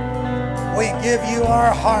 We give you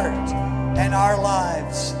our heart and our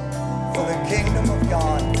lives for the kingdom of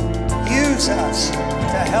God. Use us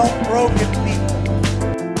to help broken people.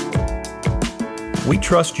 We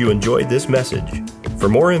trust you enjoyed this message. For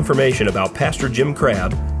more information about Pastor Jim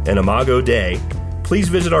Crabb and Imago Dei, please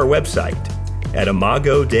visit our website at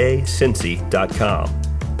imagodeicincy.com.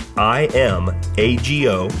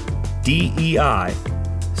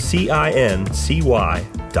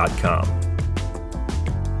 imagodeicincy.com.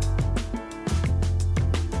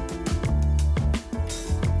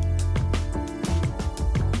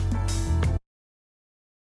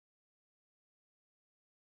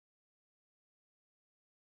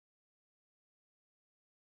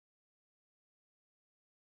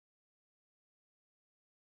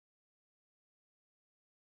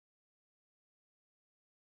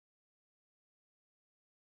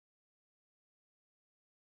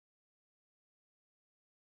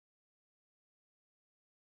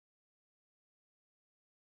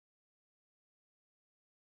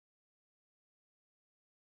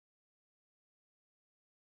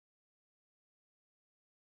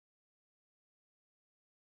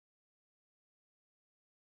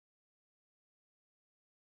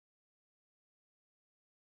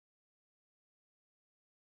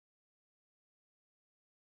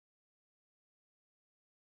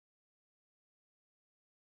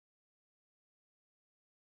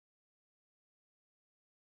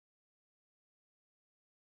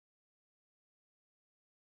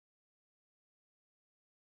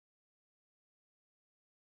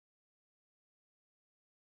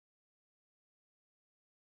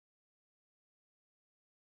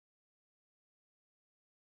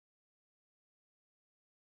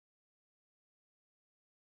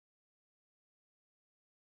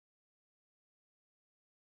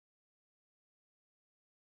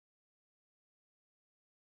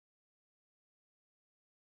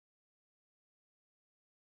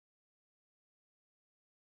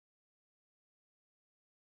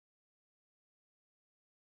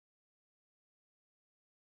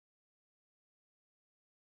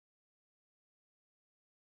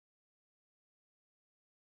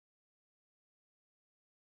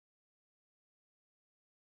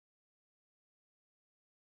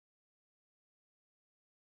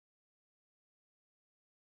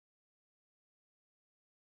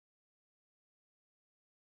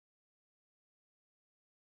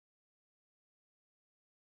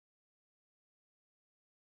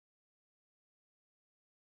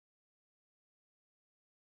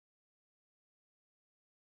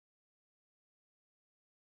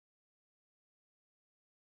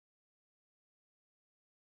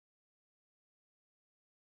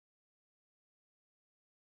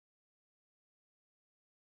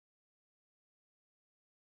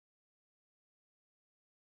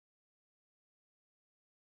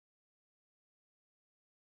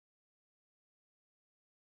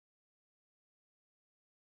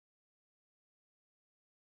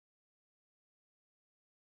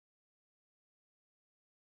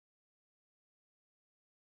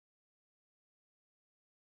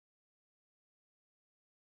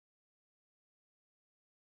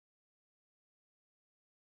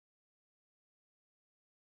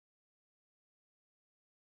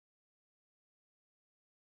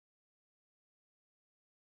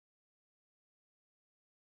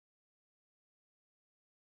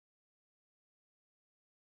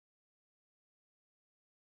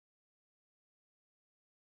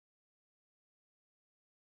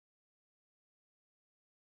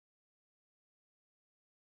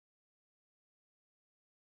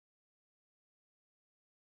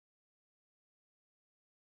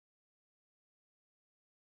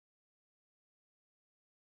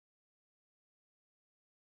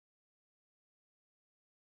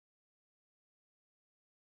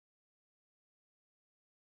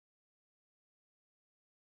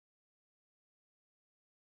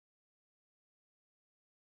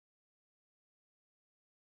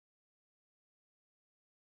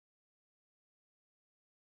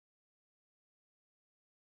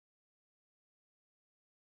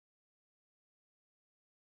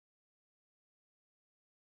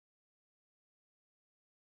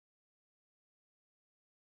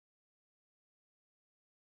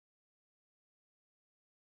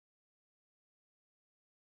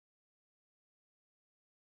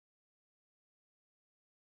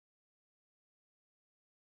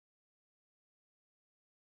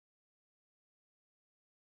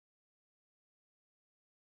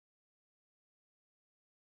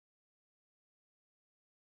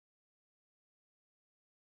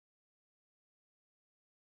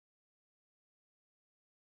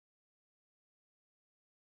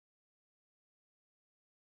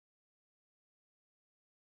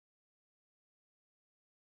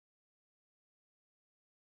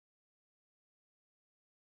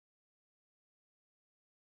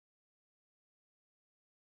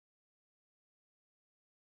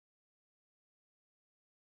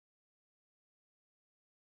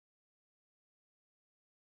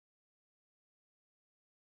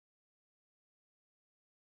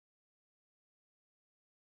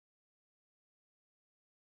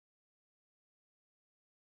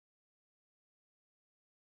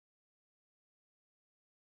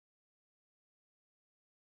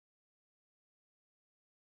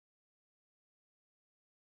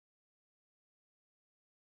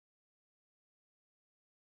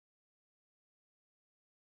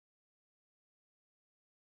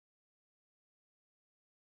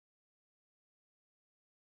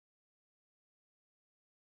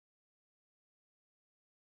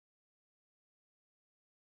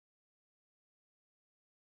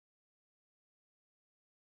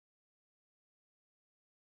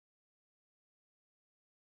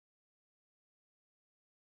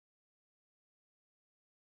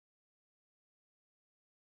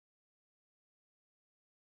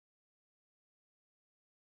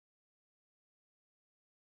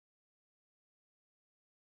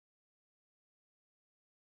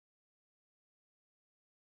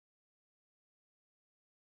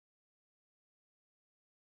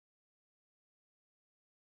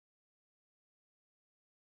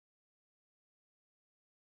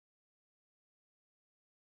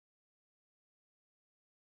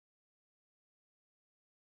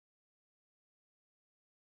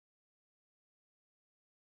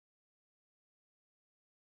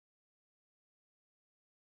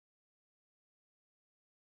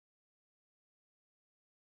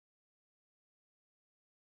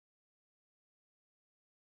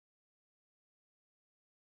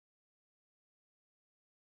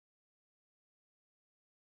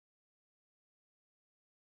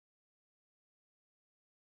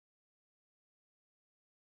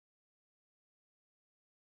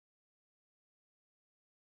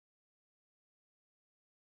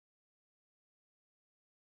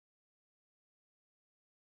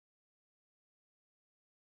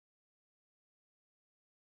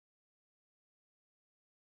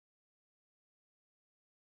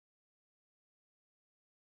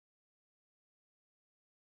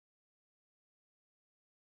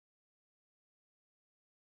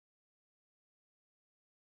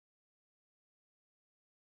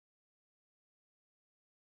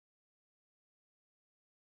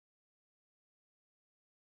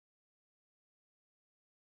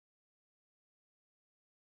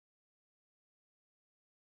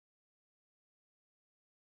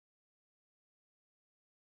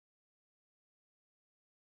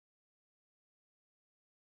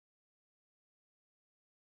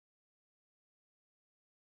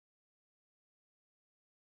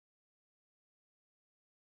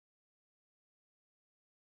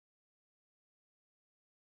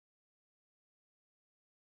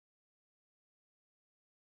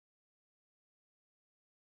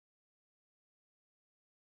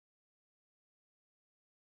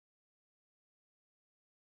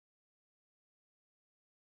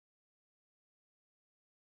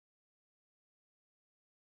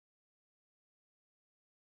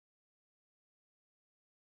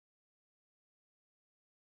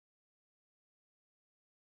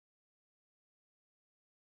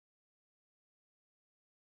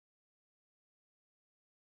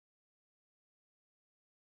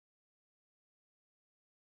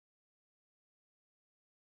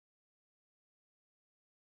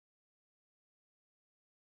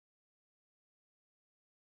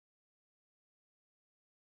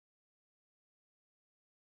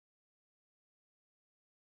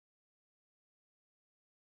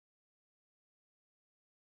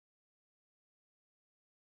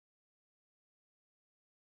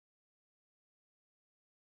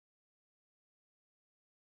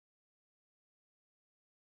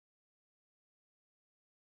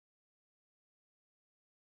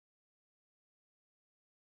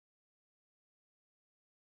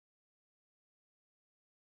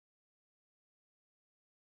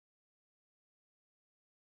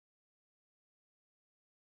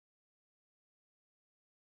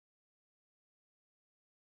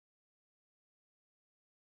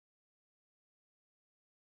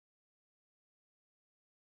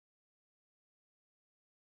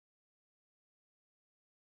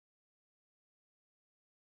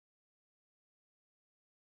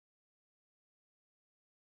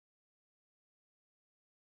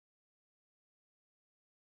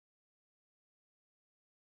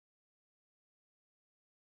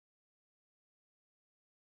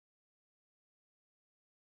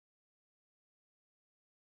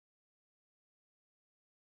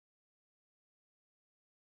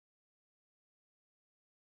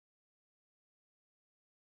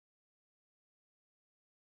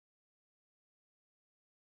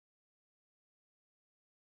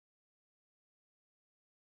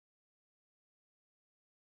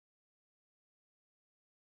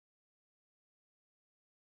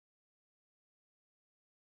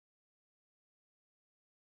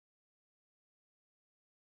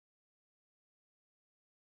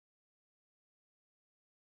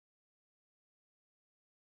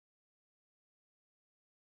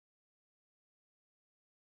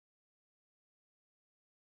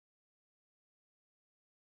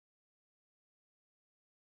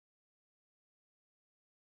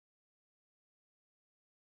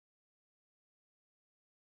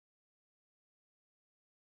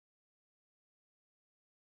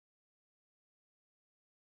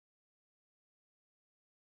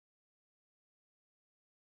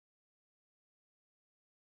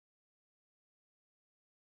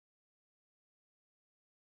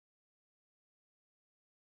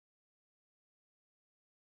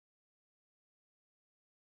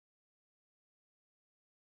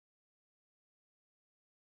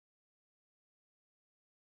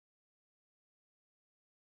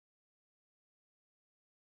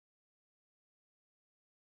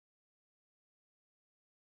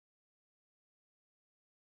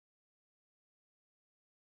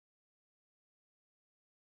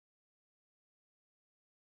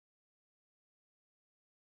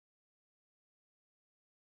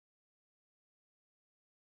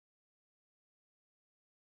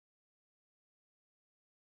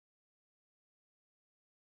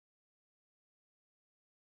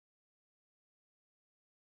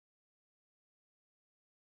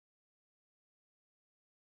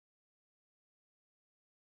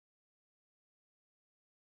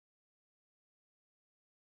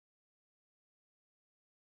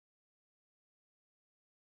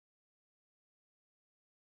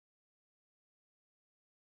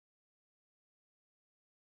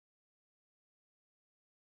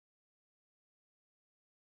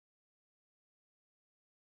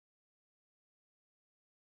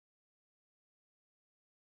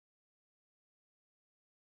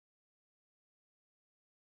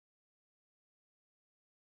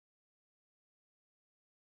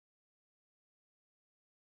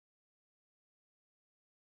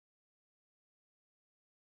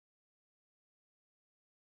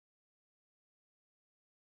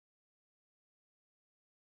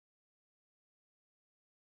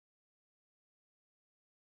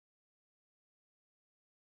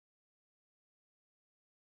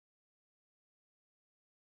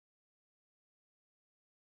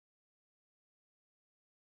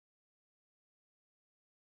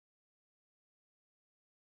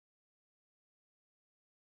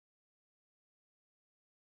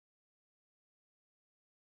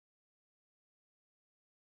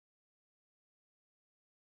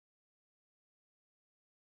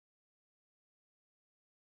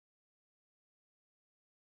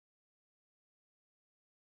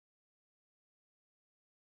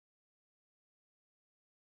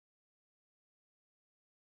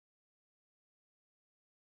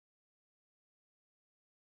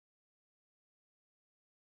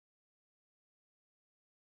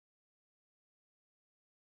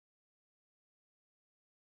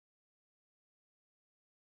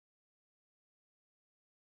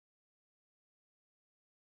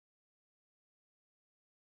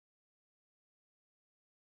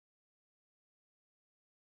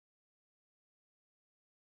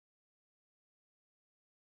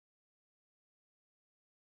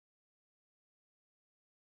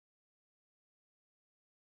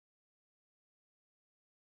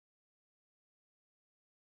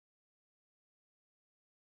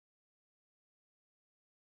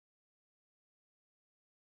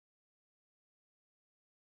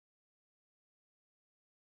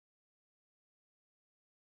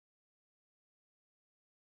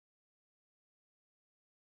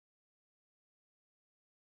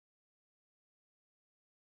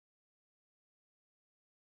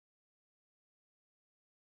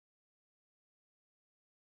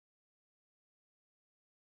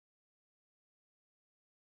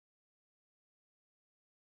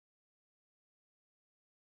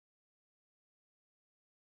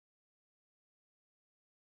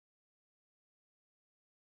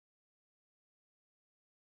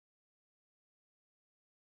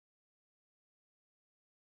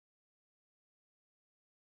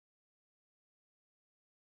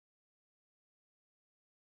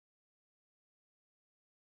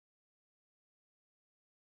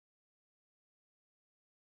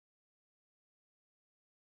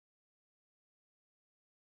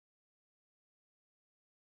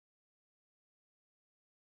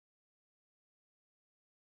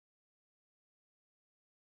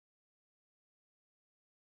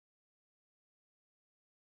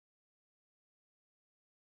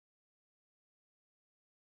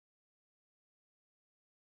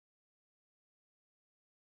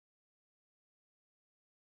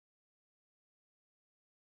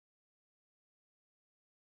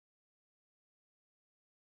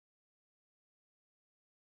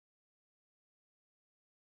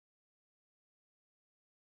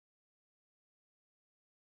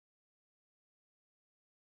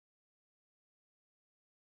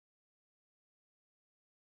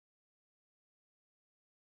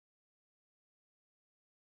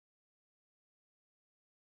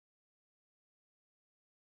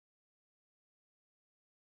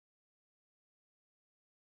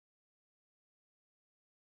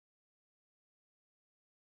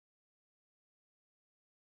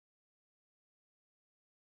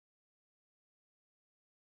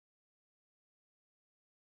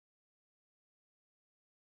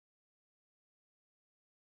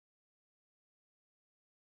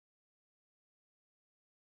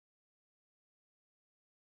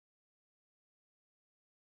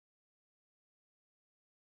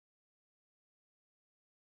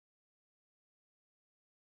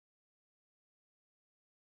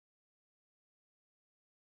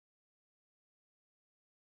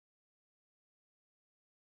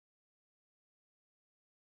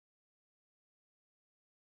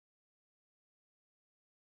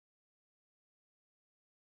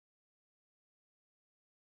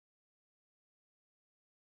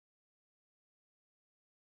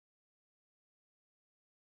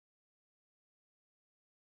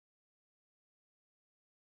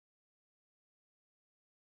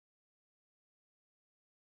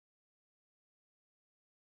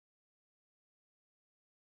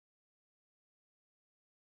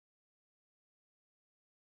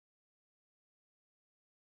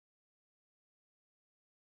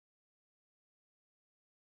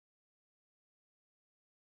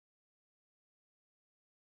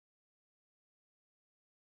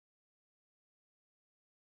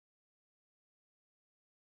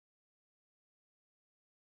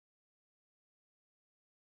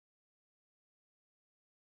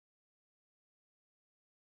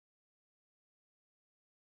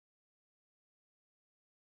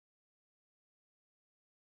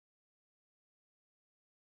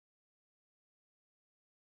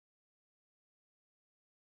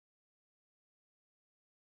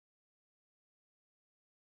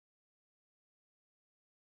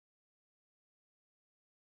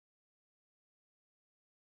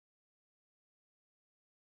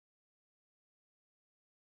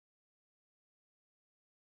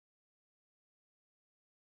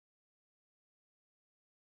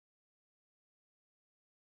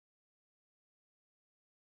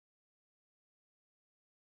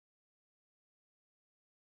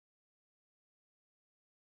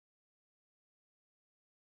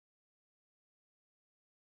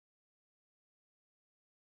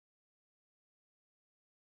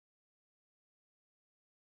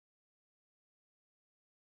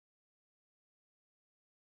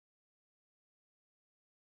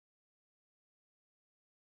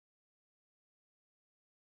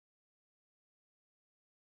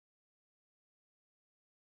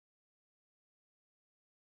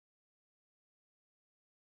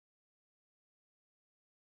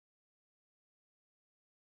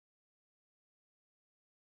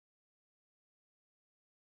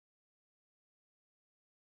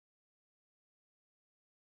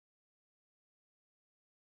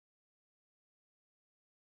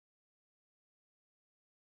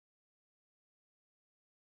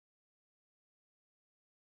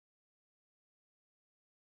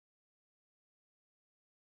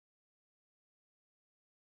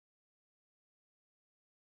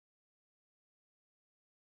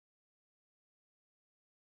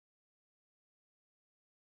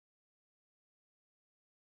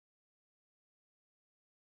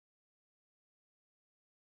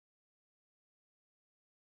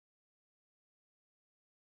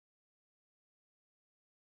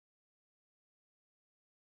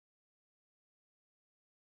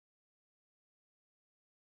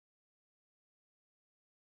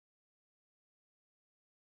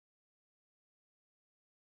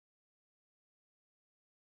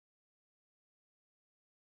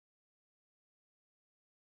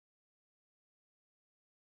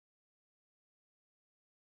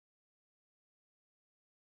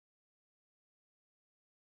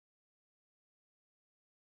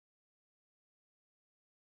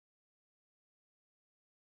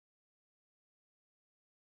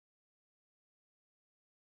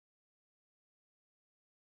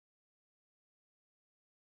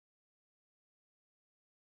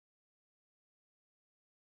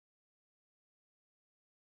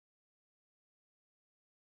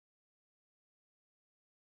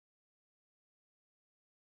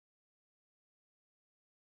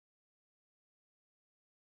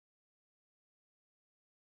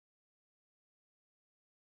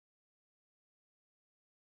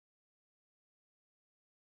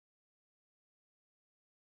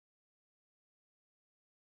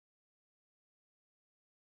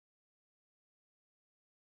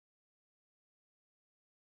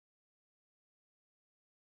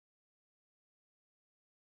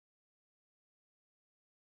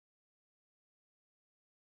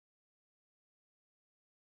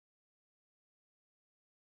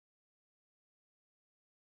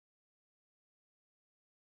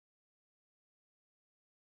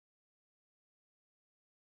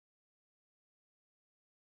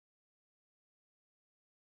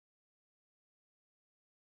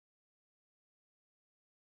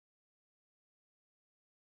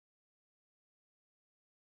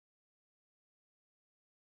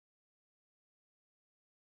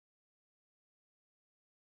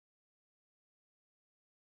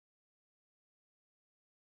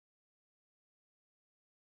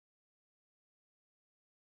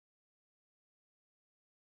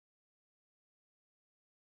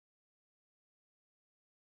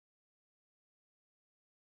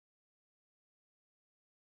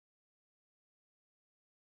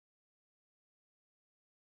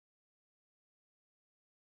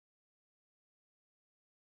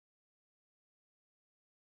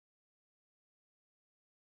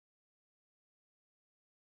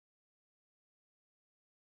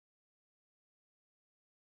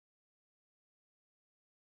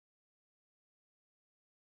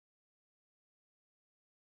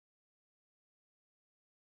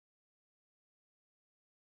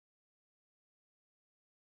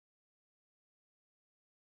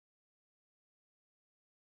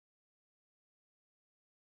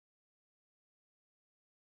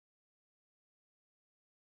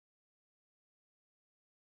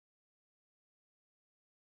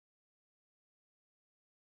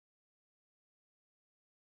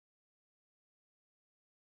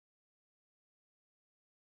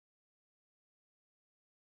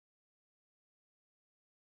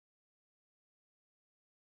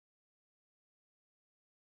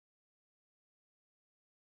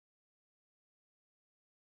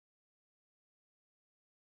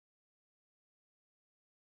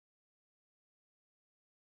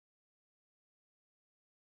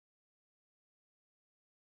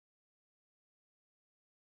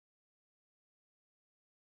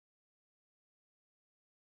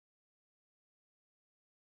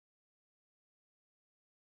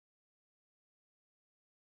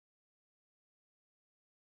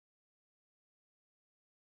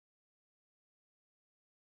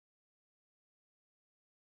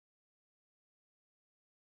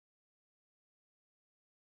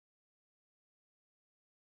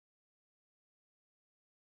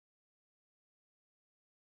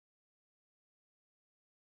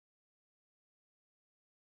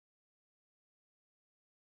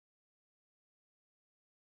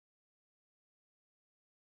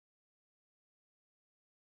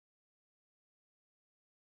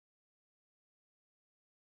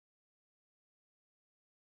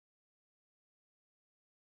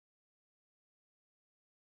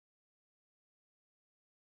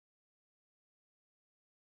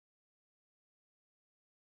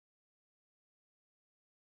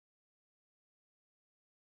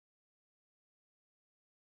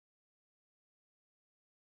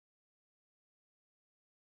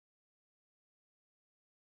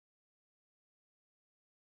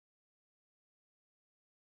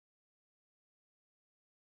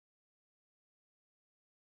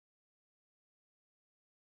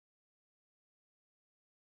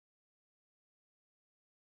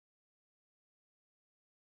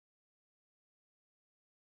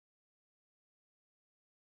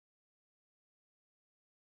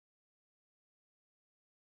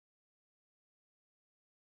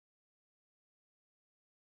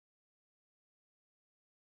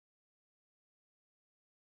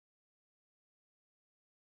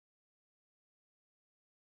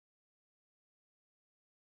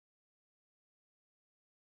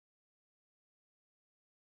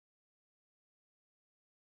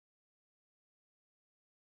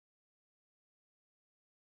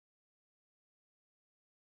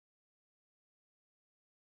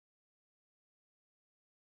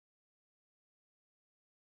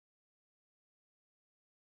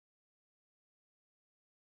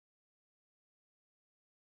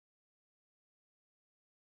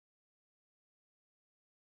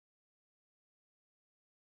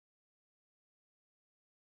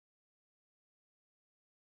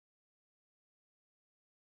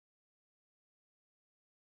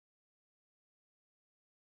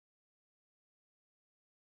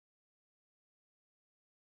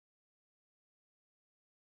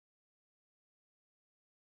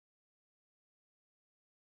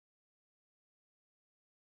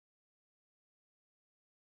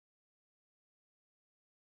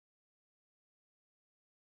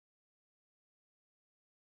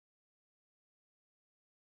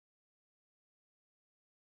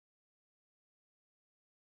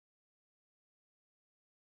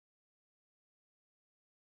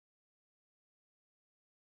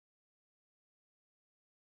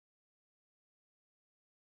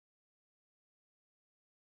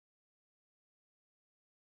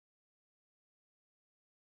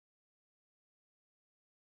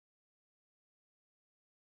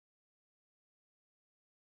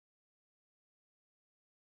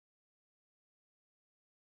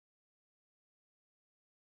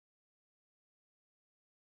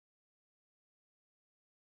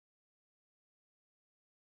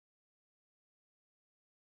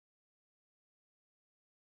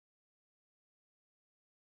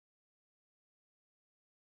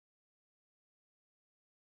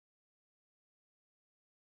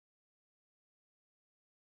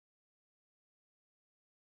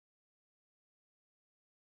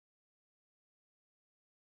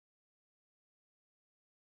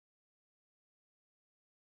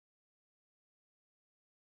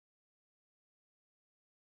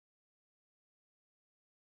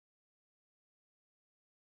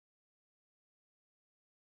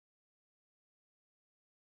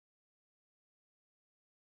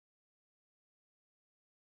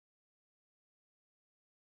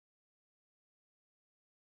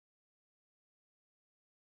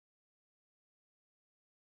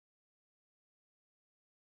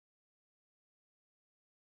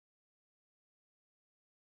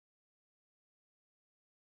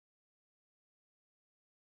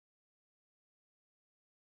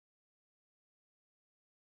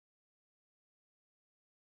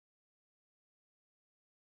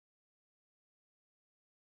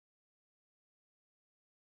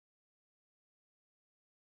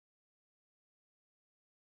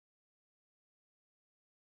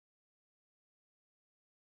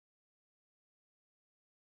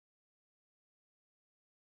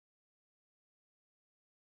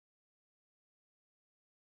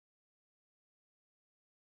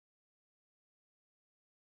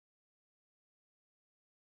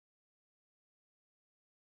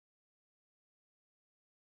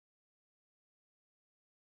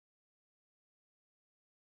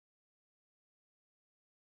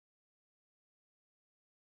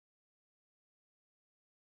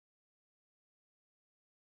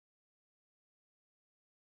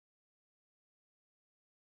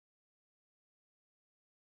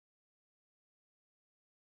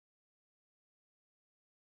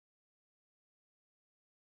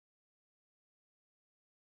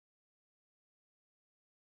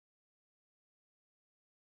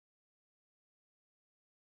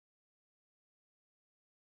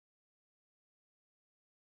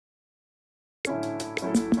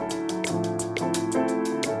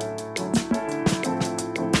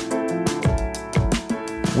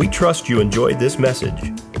 We trust you enjoyed this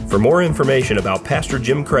message. For more information about Pastor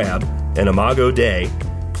Jim Crabb and Imago Dei,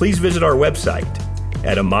 please visit our website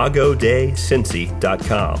at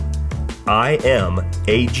imagodeicincy.com.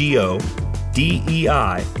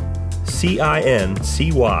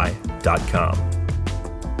 IMAGODEICINCY.com.